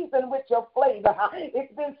been seasoned with your flavor.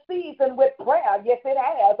 It's been seasoned with prayer. Yes, it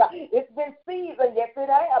has. It's been seasoned. Yes, it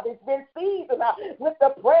has. It's been seasoned with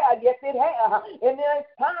the prayer. Yes, it has. And then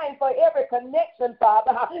it's time for every connection,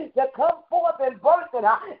 Father, to come forth and birthing.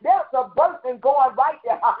 There's a birthing going right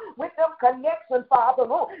there with them connections, Father.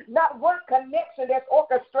 Not one connection that's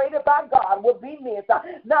orchestrated by God will be missed.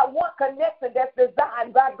 Not one connection that's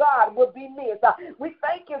designed by God will be missed. We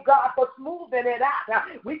thank you, God, for smoothing it out.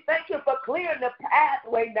 We thank you for clearing the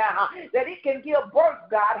pathway now, that it can give birth,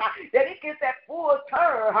 God, that it gets that full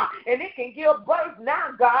turn, and it can give birth now,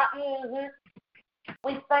 God.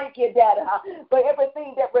 We thank you, Daddy, for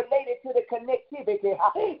everything that related to the connectivity,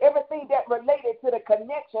 everything that related to the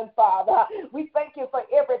connection, Father. We thank you for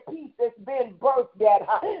every piece that's been birthed, Daddy.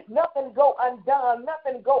 Nothing go undone,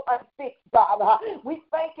 nothing go unfixed, Father. We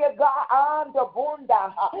thank you, God, on the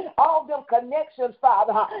bunda, all them connections,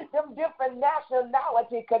 Father, them different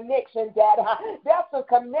nationality connections, Daddy. That's a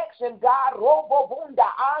connection, God, robo bunda,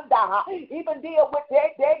 anda, even deal with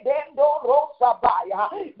that, dendo rosabaya,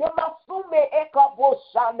 them asume ekabo.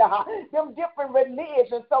 Them different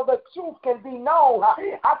religions so the truth can be known.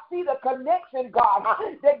 I see the connection, God,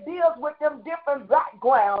 that deals with them different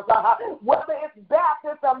backgrounds, whether it's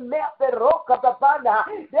Baptist or Methodist,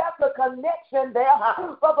 there's a connection there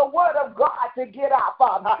for the word of God to get out,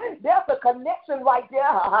 Father. There's a connection right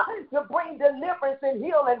there to bring deliverance and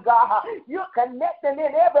healing, God. You're connecting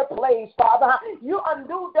in every place, Father. You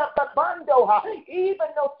undo the bando, even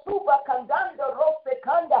the super condando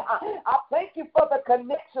rosekanda. I thank you for the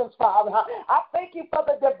connections, Father. I thank you for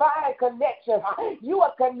the divine connection. You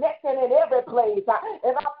are connected in every place,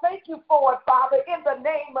 and I thank you for it, Father, in the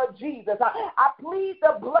name of Jesus. I plead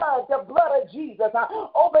the blood of Jesus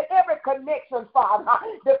over every connection, Father.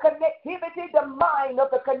 The connectivity, the mind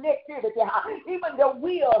of the connectivity, even the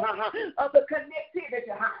will of the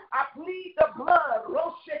connectivity. I plead the blood,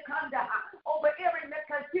 Roshekanda, over every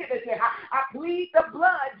connectivity. I plead the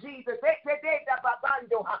blood, Jesus.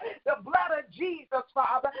 The blood of Jesus,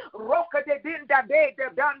 Father.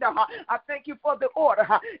 I thank you for the order.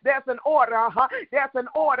 There's an order. There's an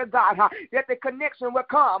order, God, that the connection will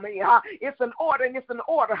come. It's an order, and it's an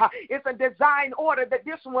order. It's a design order that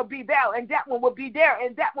this one will be there, and that one will be there,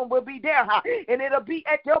 and that one will be there. And it'll be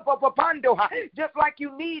at your bando, just like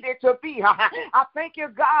you need it to be. I thank you,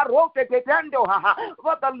 God, for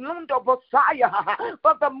the Lundo Messiah,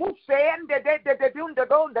 for the Musende.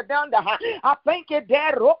 I thank you,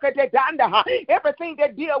 Dad, everything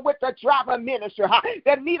that deal with the traveling ministry,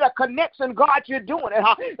 that need a connection, God, you're doing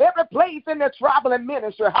it. Every place in the traveling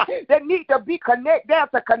ministry that need to be connected, there's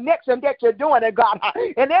a connection that you're doing it, God.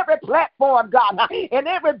 In every platform, God, in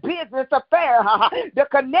every business affair, the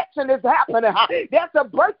connection is happening. There's a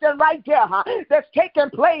birthday right there that's taking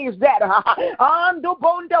place. That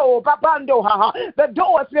the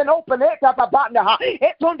door's been opened.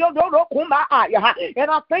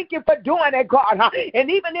 And I thank you for doing it, God. And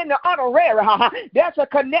even in the honorary, there's a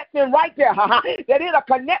connection right there that it'll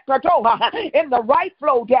connect in the right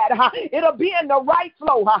flow, Dad. It'll be in the right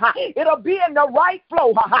flow. It'll be in the right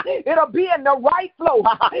flow. It'll be in the right flow.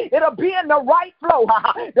 It'll be in the right flow.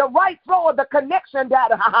 The right flow of the connection,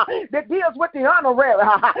 Dad, that deals with the honorary.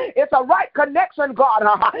 It's a right connection, God.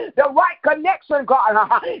 The right connection, God.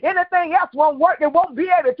 Anything else won't work. It won't be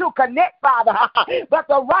able to connect, Father. But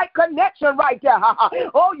the right connection right there.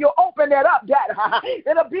 Oh, you open it up, Dad.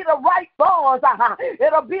 It'll be the right phones.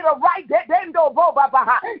 It'll be the right.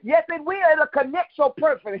 Yes, it will. It'll connect so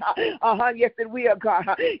perfectly. Yes, it will, God.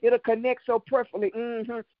 It'll connect so perfectly.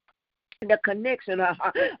 The connection,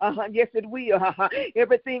 yes, it will.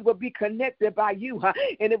 Everything will be connected by you,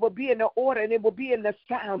 and it will be in the order, and it will be in the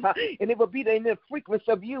sound, and it will be in the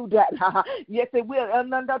frequency of you. That yes, it will.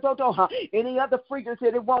 Any other frequency,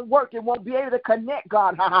 it won't work. It won't be able to connect,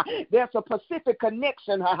 God. There's a specific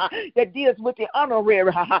connection that deals with the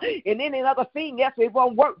honorary, and any other thing, yes, it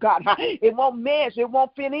won't work, God. It won't measure. It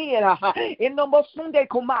won't fit in no more Sunday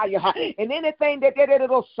Kumaya, and anything that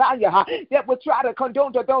will try to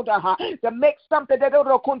condone to make something that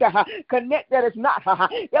connect that is not.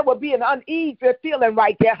 There will be an uneasy feeling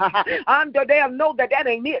right there. They'll know that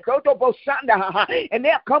ain't it. And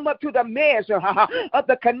they'll come up to the measure of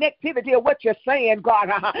the connectivity of what you're saying,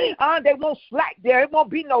 God. They won't slack there. It won't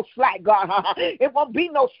be no slack, God. It won't be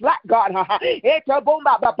no slack, God.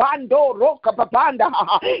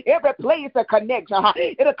 Every place to connect.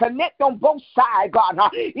 It'll connect on both sides, God.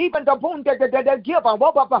 Even the giver,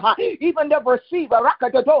 even the receiver.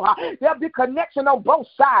 There'll be connection on both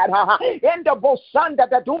sides. In the Bosanda,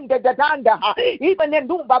 the Dunda, the Danda, even in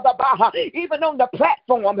Dumba, even on the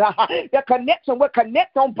platform, the connection will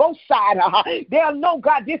connect on both sides. They'll know,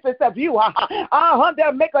 God, this is of you.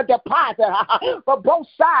 They'll make a deposit for both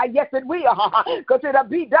sides. Yes, it will, because it'll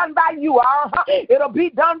be done by you. It'll be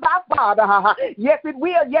done by Father. Yes, it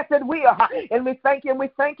will. Yes, it will. And we thank you. We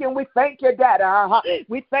thank you. We thank you, Dad.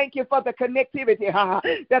 We thank you for the connectivity,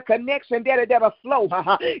 the connection that'll flow.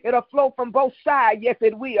 It'll flow from both sides. Yes,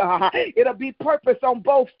 it will. It'll be purpose on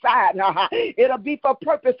both sides. It'll be for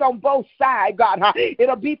purpose on both sides, God.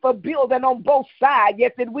 It'll be for building on both sides.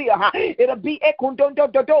 Yes, it will. It'll be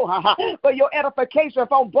for your edification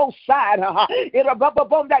on both sides.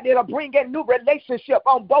 It'll bring in new relationship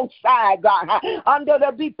on both sides, God.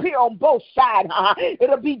 It'll be pure on both sides.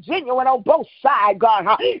 It'll be genuine on both sides,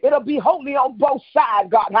 God. It'll be holy on both sides,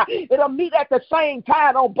 God. It'll meet at the same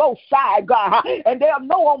time on both sides, God. And they'll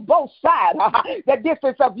know on both sides the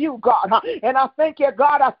difference of you, God. And I thank you,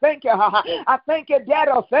 God. I thank you. I thank you,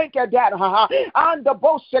 Daddy. Thank you, Daddy. And the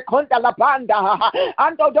both secunda la banda.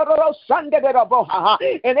 And the Sunday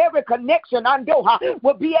and every connection I know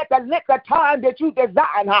will be at the length of time that you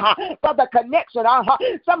design for the connection.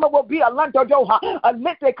 Some of will be a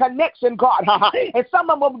lengthy connection, God. And some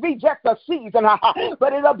of them will be just a season.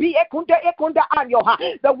 But it'll be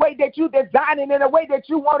the way that you design it and the way that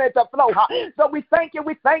you want it to flow. So we thank you,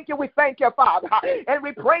 Father. And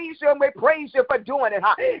we praise you for doing it.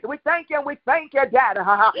 We thank you, Daddy.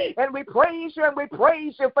 And we praise you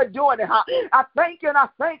for doing it. I thank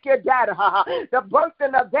you, Daddy. The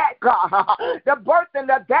birthing of that, God. The birthing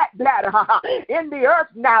of that, Daddy. In the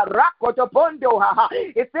earth now,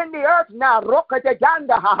 it's in the earth now, the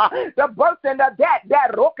birthing of that,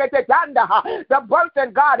 the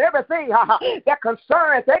birthing, God, everything that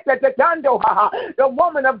concerns the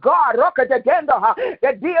woman of God,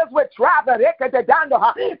 that deals with travel,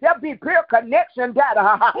 there'll be pure connection, Daddy,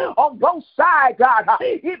 on both sides, God,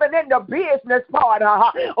 even in the business part.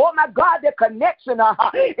 Oh my God, the connection,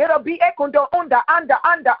 it'll be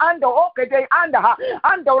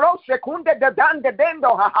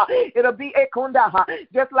it'll be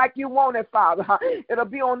just like you want it, Father. It'll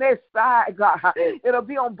be on this side, God. It'll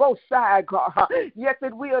be on both sides, God. Yes,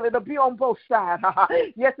 it will. It'll be on both sides.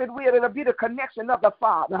 Yes, it will. It'll be the connection of the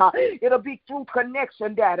Father. It'll be through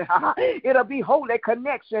connection, Daddy. It'll be holy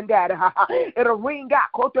connection, Daddy. It'll ring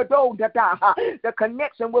out. The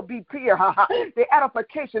connection will be pure. The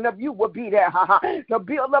edification of you will be there to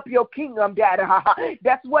build up your kingdom, Daddy.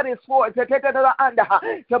 That's what it's for.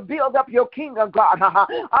 To build up your kingdom, God.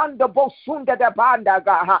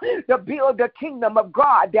 To build the kingdom of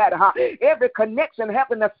God, Daddy. Every connection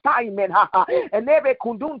have an assignment, and every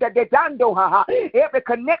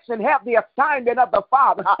connection have the assignment of the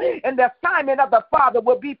Father, and the assignment of the Father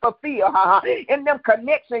will be fulfilled in them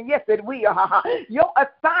connection. Yes, it will. Your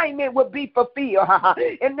assignment will be fulfilled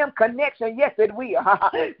in them connection. Yes, it will.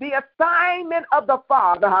 The assignment of the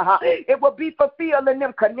Father, it will be fulfilled in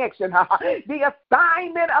them connection. The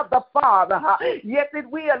assignment of the Father, yes, it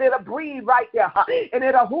will. It'll breathe right there, and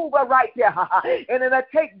it'll hoover right there, and it'll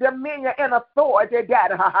take dominion and authority,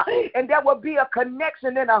 Daddy. And there will be a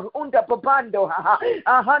connection in a unda babando.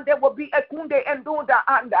 There will be a kunde and dunda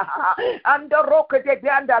under roka de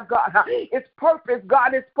danda, God. It's purpose,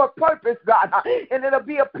 God. It's for purpose, God. And it'll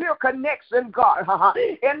be a pure connection, God.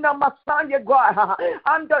 In the Masanya, God.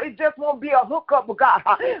 Under it just won't be a hookup, God,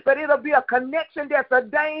 but it'll be a connection that's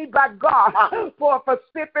ordained by God for a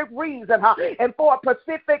specific reason and for a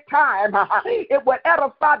specific time. It will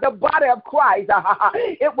edify the body of Christ.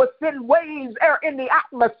 It will send waves in the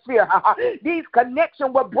atmosphere. These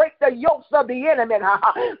connections will break the yokes of the enemy,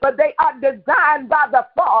 but they are designed by the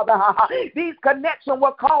Father. These connections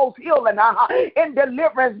will cause healing and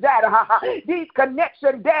deliverance. These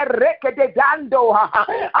connections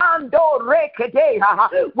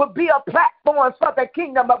will be a platform for the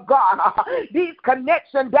kingdom of God. These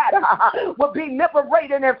connections will be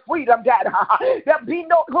liberating and freedom. There'll be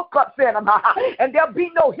no hookups in them, and there'll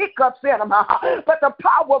be no hiccups in them, but the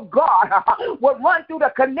power of God will run through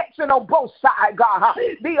the connection on both sides, God.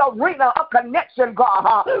 The arena of connection,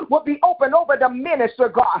 God, will be open over the ministry,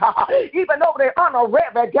 God, even over the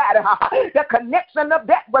honorary, God. The connection of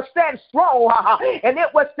that will stand strong, and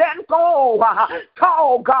it will stand tall,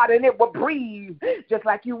 God, and it will breathe just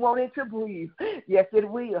like you want it to breathe. Yes, it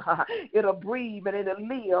will. It'll breathe and it'll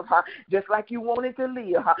live just like you want it to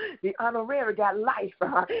live. The honorary got life,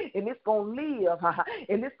 and it's going to live,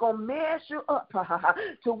 and it's going to measure up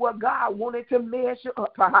to what God wanted to measure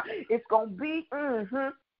up. It's going to be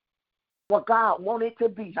what God wanted to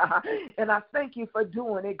be. And I thank you for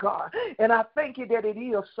doing it, God. And I thank you that it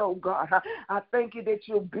is so, God. I thank you that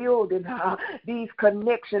you're building these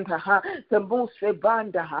connections to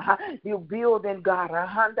Musebanda. You're building, God,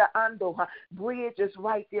 bridges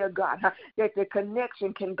right there, God, that the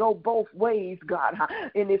connection can go both ways, God,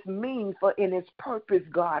 in its meaningful, in its purpose,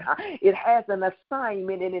 God. It has an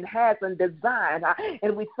assignment and it has a design.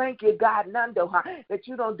 And we thank you, God, Nando, that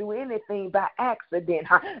you don't do anything by accident,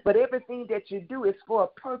 but everything everything that you do is for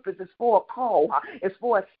a purpose. It's for a call. It's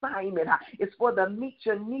for assignment. It's for to meet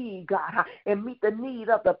your need, God, and meet the need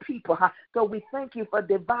of the people. So we thank you for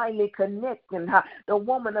divinely connecting the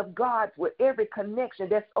woman of God with every connection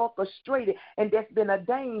that's orchestrated and that's been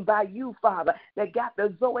ordained by you, Father, that got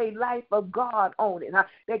the Zoe life of God on it,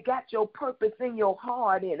 that got your purpose in your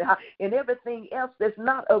heart in it, and everything else that's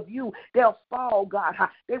not of you, they'll fall, God.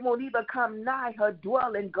 They won't even come nigh her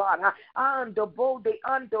dwelling, God.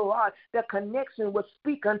 The connection will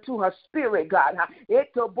speak unto her spirit, God.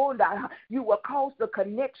 You will cause the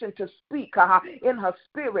connection to speak in her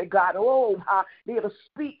spirit, God. They'll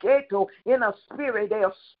speak in her spirit.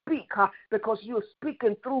 They'll speak because you're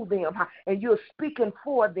speaking through them and you're speaking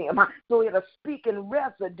for them. So it'll speak in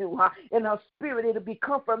residue in her spirit. It'll be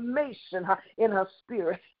confirmation in her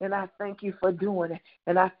spirit. And I thank you for doing it.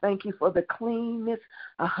 And I thank you for the cleanness.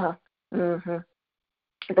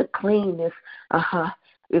 The cleanness.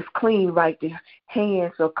 It's clean right there.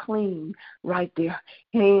 Hands are clean right there.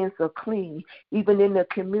 Hands are clean. Even in the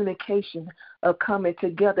communication of coming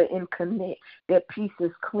together and connect, that piece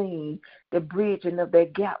is clean. The bridging of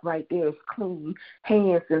that gap right there is clean.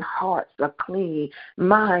 Hands and hearts are clean.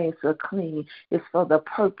 Minds are clean. It's for the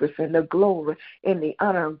purpose and the glory and the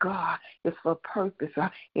honor of God. It's for purpose.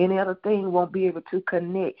 Any other thing won't be able to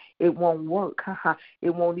connect. It won't work.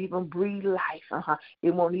 It won't even breathe life.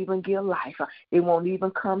 It won't even give life. It won't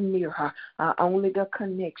even come near her. Only the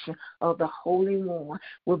connection of the Holy One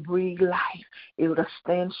will breathe life. It will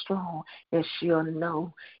stand strong, and she'll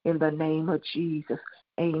know in the name of Jesus.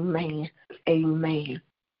 Amen. Amen.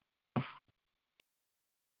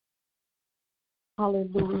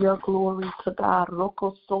 Hallelujah. Glory to God.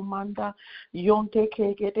 Roko somanda. Yonte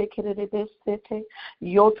kegede kerede besete.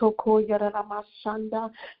 Yotoko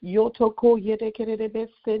yararamashanda. Yotoko yede kerede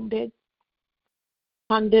besende.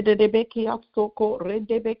 Hande de beki asoko,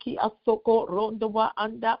 rende beki asoko, rondowa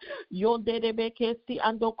anda, yonde de beke si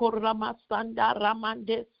ando koramasanda,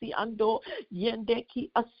 ramande si ando, yende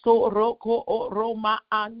ki aso roko o roma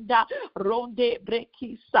anda, ronde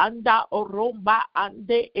breki sanda o romba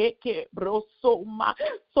ande eke brosoma,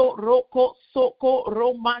 so roko soko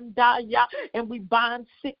romandaya, and we bind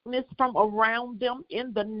sickness from around them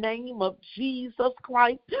in the name of Jesus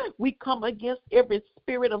Christ. We come against every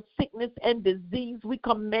spirit of sickness and disease. We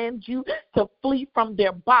command you to flee from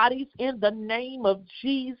their bodies in the name of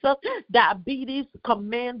Jesus. Diabetes,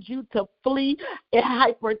 command you to flee.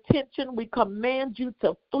 Hypertension, we command you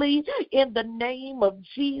to flee in the name of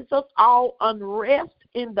Jesus. All unrest,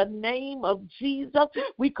 in the name of Jesus,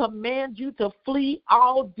 we command you to flee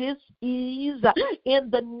all dis-ease. In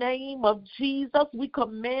the name of Jesus, we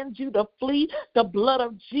command you to flee. The blood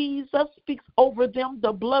of Jesus speaks over them.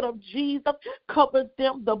 The blood of Jesus covers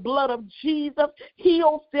them. The blood of Jesus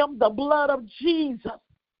heals them. The blood of Jesus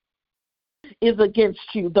is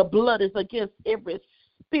against you. The blood is against every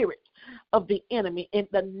spirit of the enemy in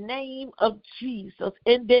the name of Jesus.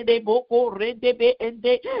 And they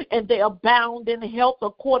abound in health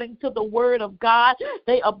according to the word of God.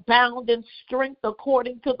 They abound in strength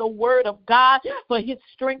according to the word of God. For his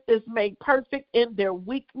strength is made perfect in their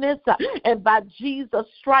weakness. And by Jesus'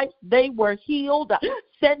 stripes they were healed.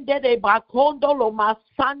 Sende bakondo lo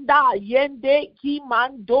masanda yende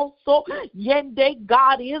kimandoso yende.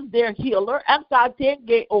 God is their healer.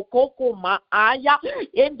 Akatenge okoko maaya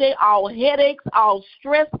yende. All headaches, all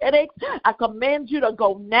stress headaches, I command you to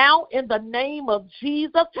go now in the name of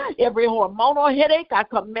Jesus. Every hormonal headache, I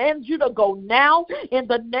command you to go now in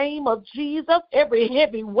the name of Jesus. Every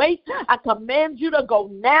heavy weight, I command you to go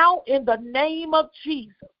now in the name of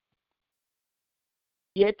Jesus.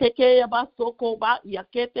 Yeteke yabasoko ba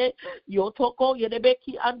yakete yotoko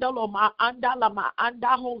yedebeki andalo ma andala ma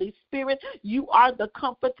anda. Holy Spirit, you are the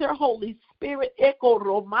comforter. Holy Spirit, eko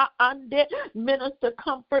roma ande, minister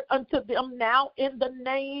comfort unto them now in the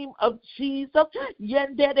name of Jesus.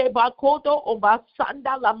 Yende de bakodo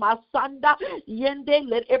obasanda la masanda yende.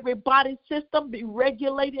 Let every body system be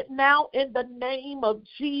regulated now in the name of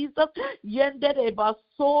Jesus. Yende de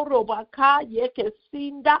basoro baka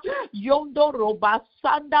yekesinda yondo robas.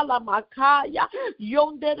 Sanda la makaya,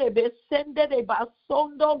 yonde de besende de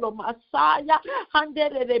basondo lo masaya, hande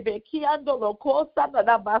de bekiando lo cosa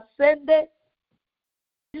la basende.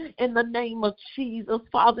 In the name of Jesus,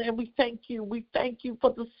 Father, and we thank you. We thank you for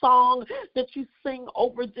the song that you sing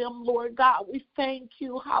over them, Lord God. We thank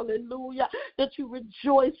you, hallelujah, that you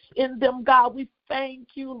rejoice in them, God. We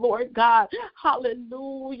thank you, Lord God,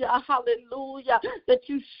 hallelujah, hallelujah, that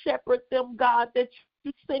you shepherd them, God, that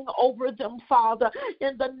you sing over them, Father,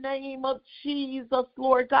 in the name of Jesus,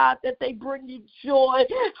 Lord God, that they bring you joy.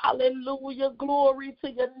 Hallelujah. Glory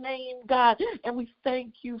to your name, God. And we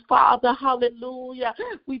thank you, Father. Hallelujah.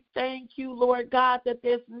 We thank you, Lord God, that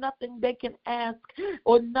there's nothing they can ask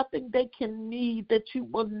or nothing they can need that you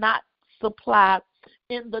will not supply.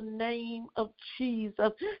 In the name of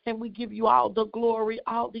Jesus. And we give you all the glory,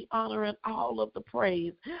 all the honor, and all of the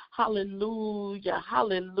praise. Hallelujah.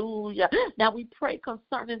 Hallelujah. Now we pray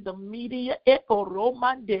concerning the media.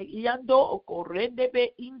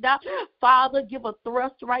 Father, give a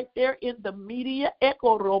thrust right there in the media.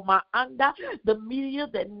 The media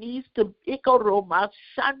that needs to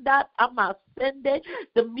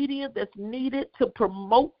the media that's needed to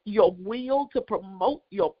promote your will, to promote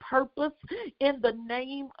your purpose in the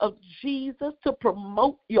name of Jesus, to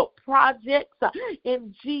promote your projects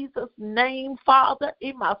in Jesus' name, Father.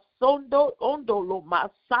 Imasondo ondolo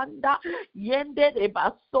masanda yende de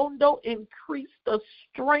basondo, increase the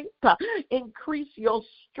strength, increase your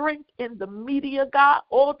strength in the media, God.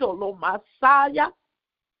 Odolo masaya.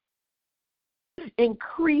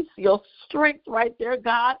 Increase your strength right there,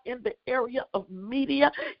 God, in the area of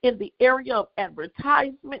media, in the area of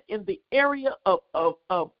advertisement, in the area of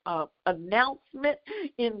announcement,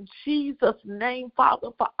 in Jesus' name, Father,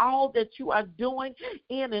 for all that you are doing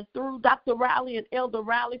in and through Dr. Riley and Elder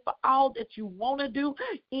Riley, for all that you want to do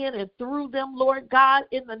in and through them, Lord God,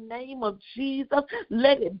 in the name of Jesus.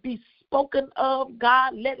 Let it be spoken of,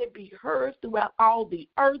 God. Let it be heard throughout all the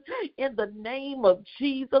earth in the name of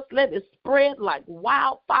Jesus. Let it spread like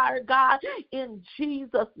wildfire, God, in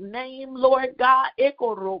Jesus' name, Lord God.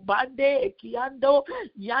 Eko robande ekiando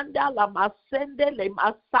yanda la masende le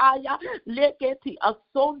masaya leketi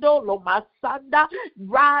asondo lo masanda.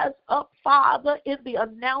 Rise up, Father, in the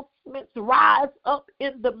announcements. Rise up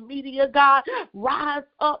in the media, God. Rise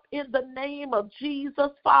up in the name of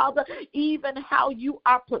Jesus, Father. Even how you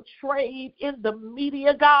are portrayed in the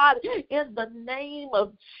media, God, in the name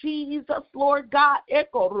of Jesus, Lord God.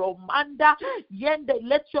 Eko romanda yende.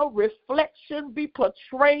 Let your reflection be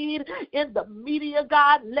portrayed in the media,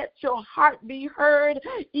 God. Let your heart be heard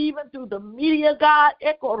even through the media, God.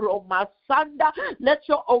 Eko romasanda. Let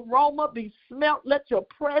your aroma be smelt. Let your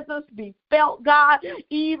presence be felt, God,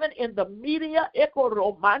 even in the media. Eko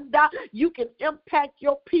romanda. You can impact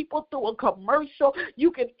your people through a commercial.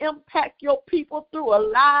 You can impact your people through a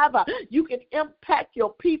live. You can impact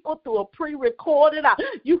your people through a pre-recorded.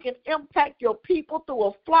 You can impact your people through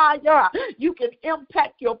a flyer. You can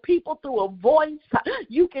impact your people through a voice.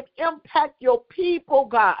 You can impact your people,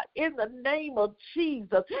 God, in the name of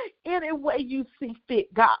Jesus, any way you see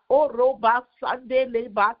fit, God. Oroba sandele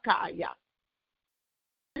bakaya.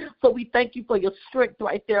 So we thank you for your strength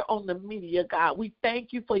right there on the media, God. We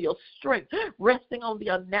thank you for your strength resting on the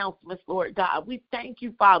announcements, Lord God. We thank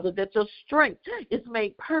you, Father, that your strength is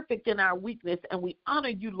made perfect in our weakness, and we honor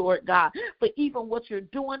you, Lord God, for even what you're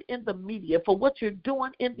doing in the media, for what you're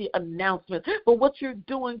doing in the announcements, for what you're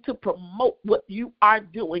doing to promote what you are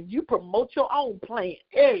doing. You promote your own plan.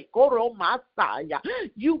 Hey, Goro Masaya.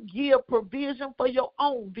 You give provision for your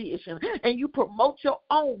own vision, and you promote your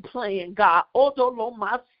own plan, God. Odolo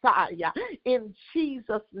Masaya. In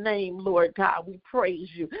Jesus' name, Lord God, we praise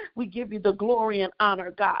you. We give you the glory and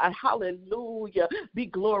honor, God. Hallelujah. Be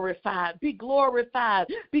glorified. Be glorified.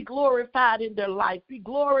 Be glorified in their life. Be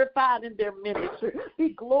glorified in their ministry. Be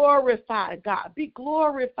glorified, God. Be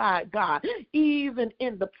glorified, God. Even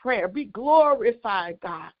in the prayer. Be glorified,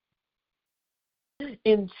 God.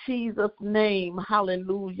 In Jesus' name,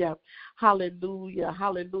 hallelujah, hallelujah,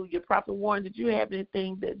 hallelujah. Prophet Warren, did you have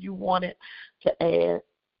anything that you wanted to add?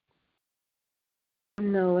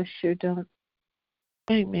 No, I sure don't.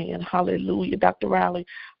 Amen. Hallelujah. Dr. Riley,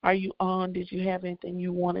 are you on? Did you have anything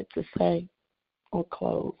you wanted to say or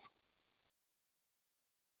close?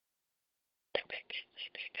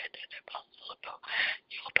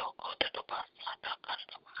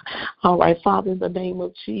 All right, Father, in the name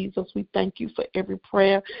of Jesus, we thank you for every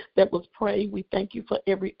prayer that was prayed. We thank you for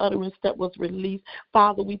every utterance that was released.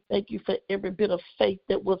 Father, we thank you for every bit of faith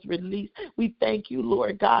that was released. We thank you,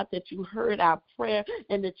 Lord God, that you heard our prayer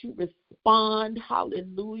and that you respond,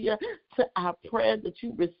 hallelujah, to our prayer, that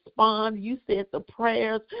you respond. You said the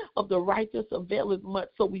prayers of the righteous availeth much.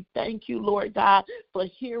 So we thank you, Lord God, for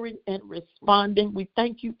hearing and responding. We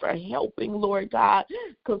thank you for helping, Lord God,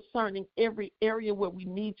 concerning every area where we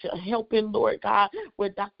need your help in, Lord God, where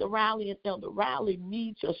Dr. Riley and Elder Riley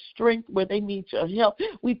need your strength, where they need your help.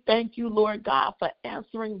 We thank you, Lord God, for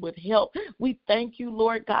answering with help. We thank you,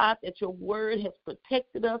 Lord God, that your word has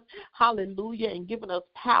protected us, hallelujah, and given us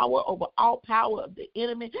power over all power of the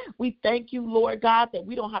enemy. We thank you, Lord God, that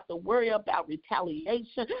we don't have to worry about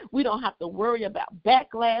retaliation. We don't have to worry about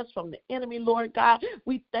backlash from the enemy, Lord God.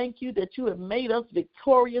 We thank you that you have made us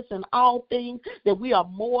victorious in all things, that we are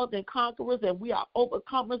more than conquerors and we are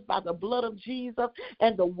overcomers by the blood of Jesus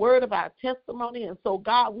and the word of our testimony. And so,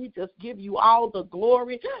 God, we just give you all the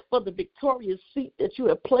glory for the victorious seat that you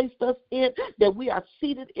have placed us in, that we are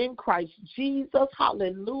seated in Christ Jesus.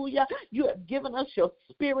 Hallelujah. You have given us your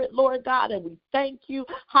spirit, Lord God, and we thank you.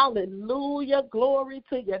 Hallelujah. Glory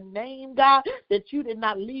to your name, God, that you did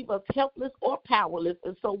not leave us helpless or powerless.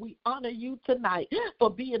 And so we honor you tonight for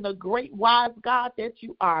being the great wise God that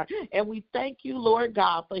you are. And we thank you, Lord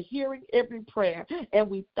God, for hearing every prayer. And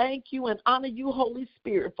we thank you and honor you, Holy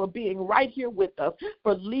Spirit, for being right here with us,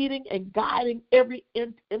 for leading and guiding every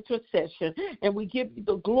intercession. And we give you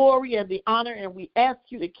the glory and the honor, and we ask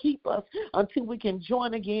you to keep us until we can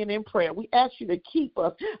join again in prayer. We ask you to keep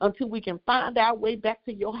us until we can find our way back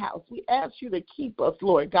to your house. We ask you to keep us,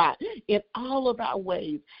 Lord God, in all of our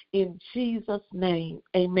ways. In Jesus' name,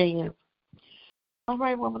 amen. All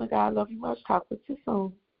right, woman of God, love you much. Talk with you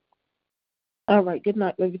soon. All right, good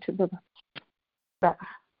night. Love you too. Bye-bye. Bye.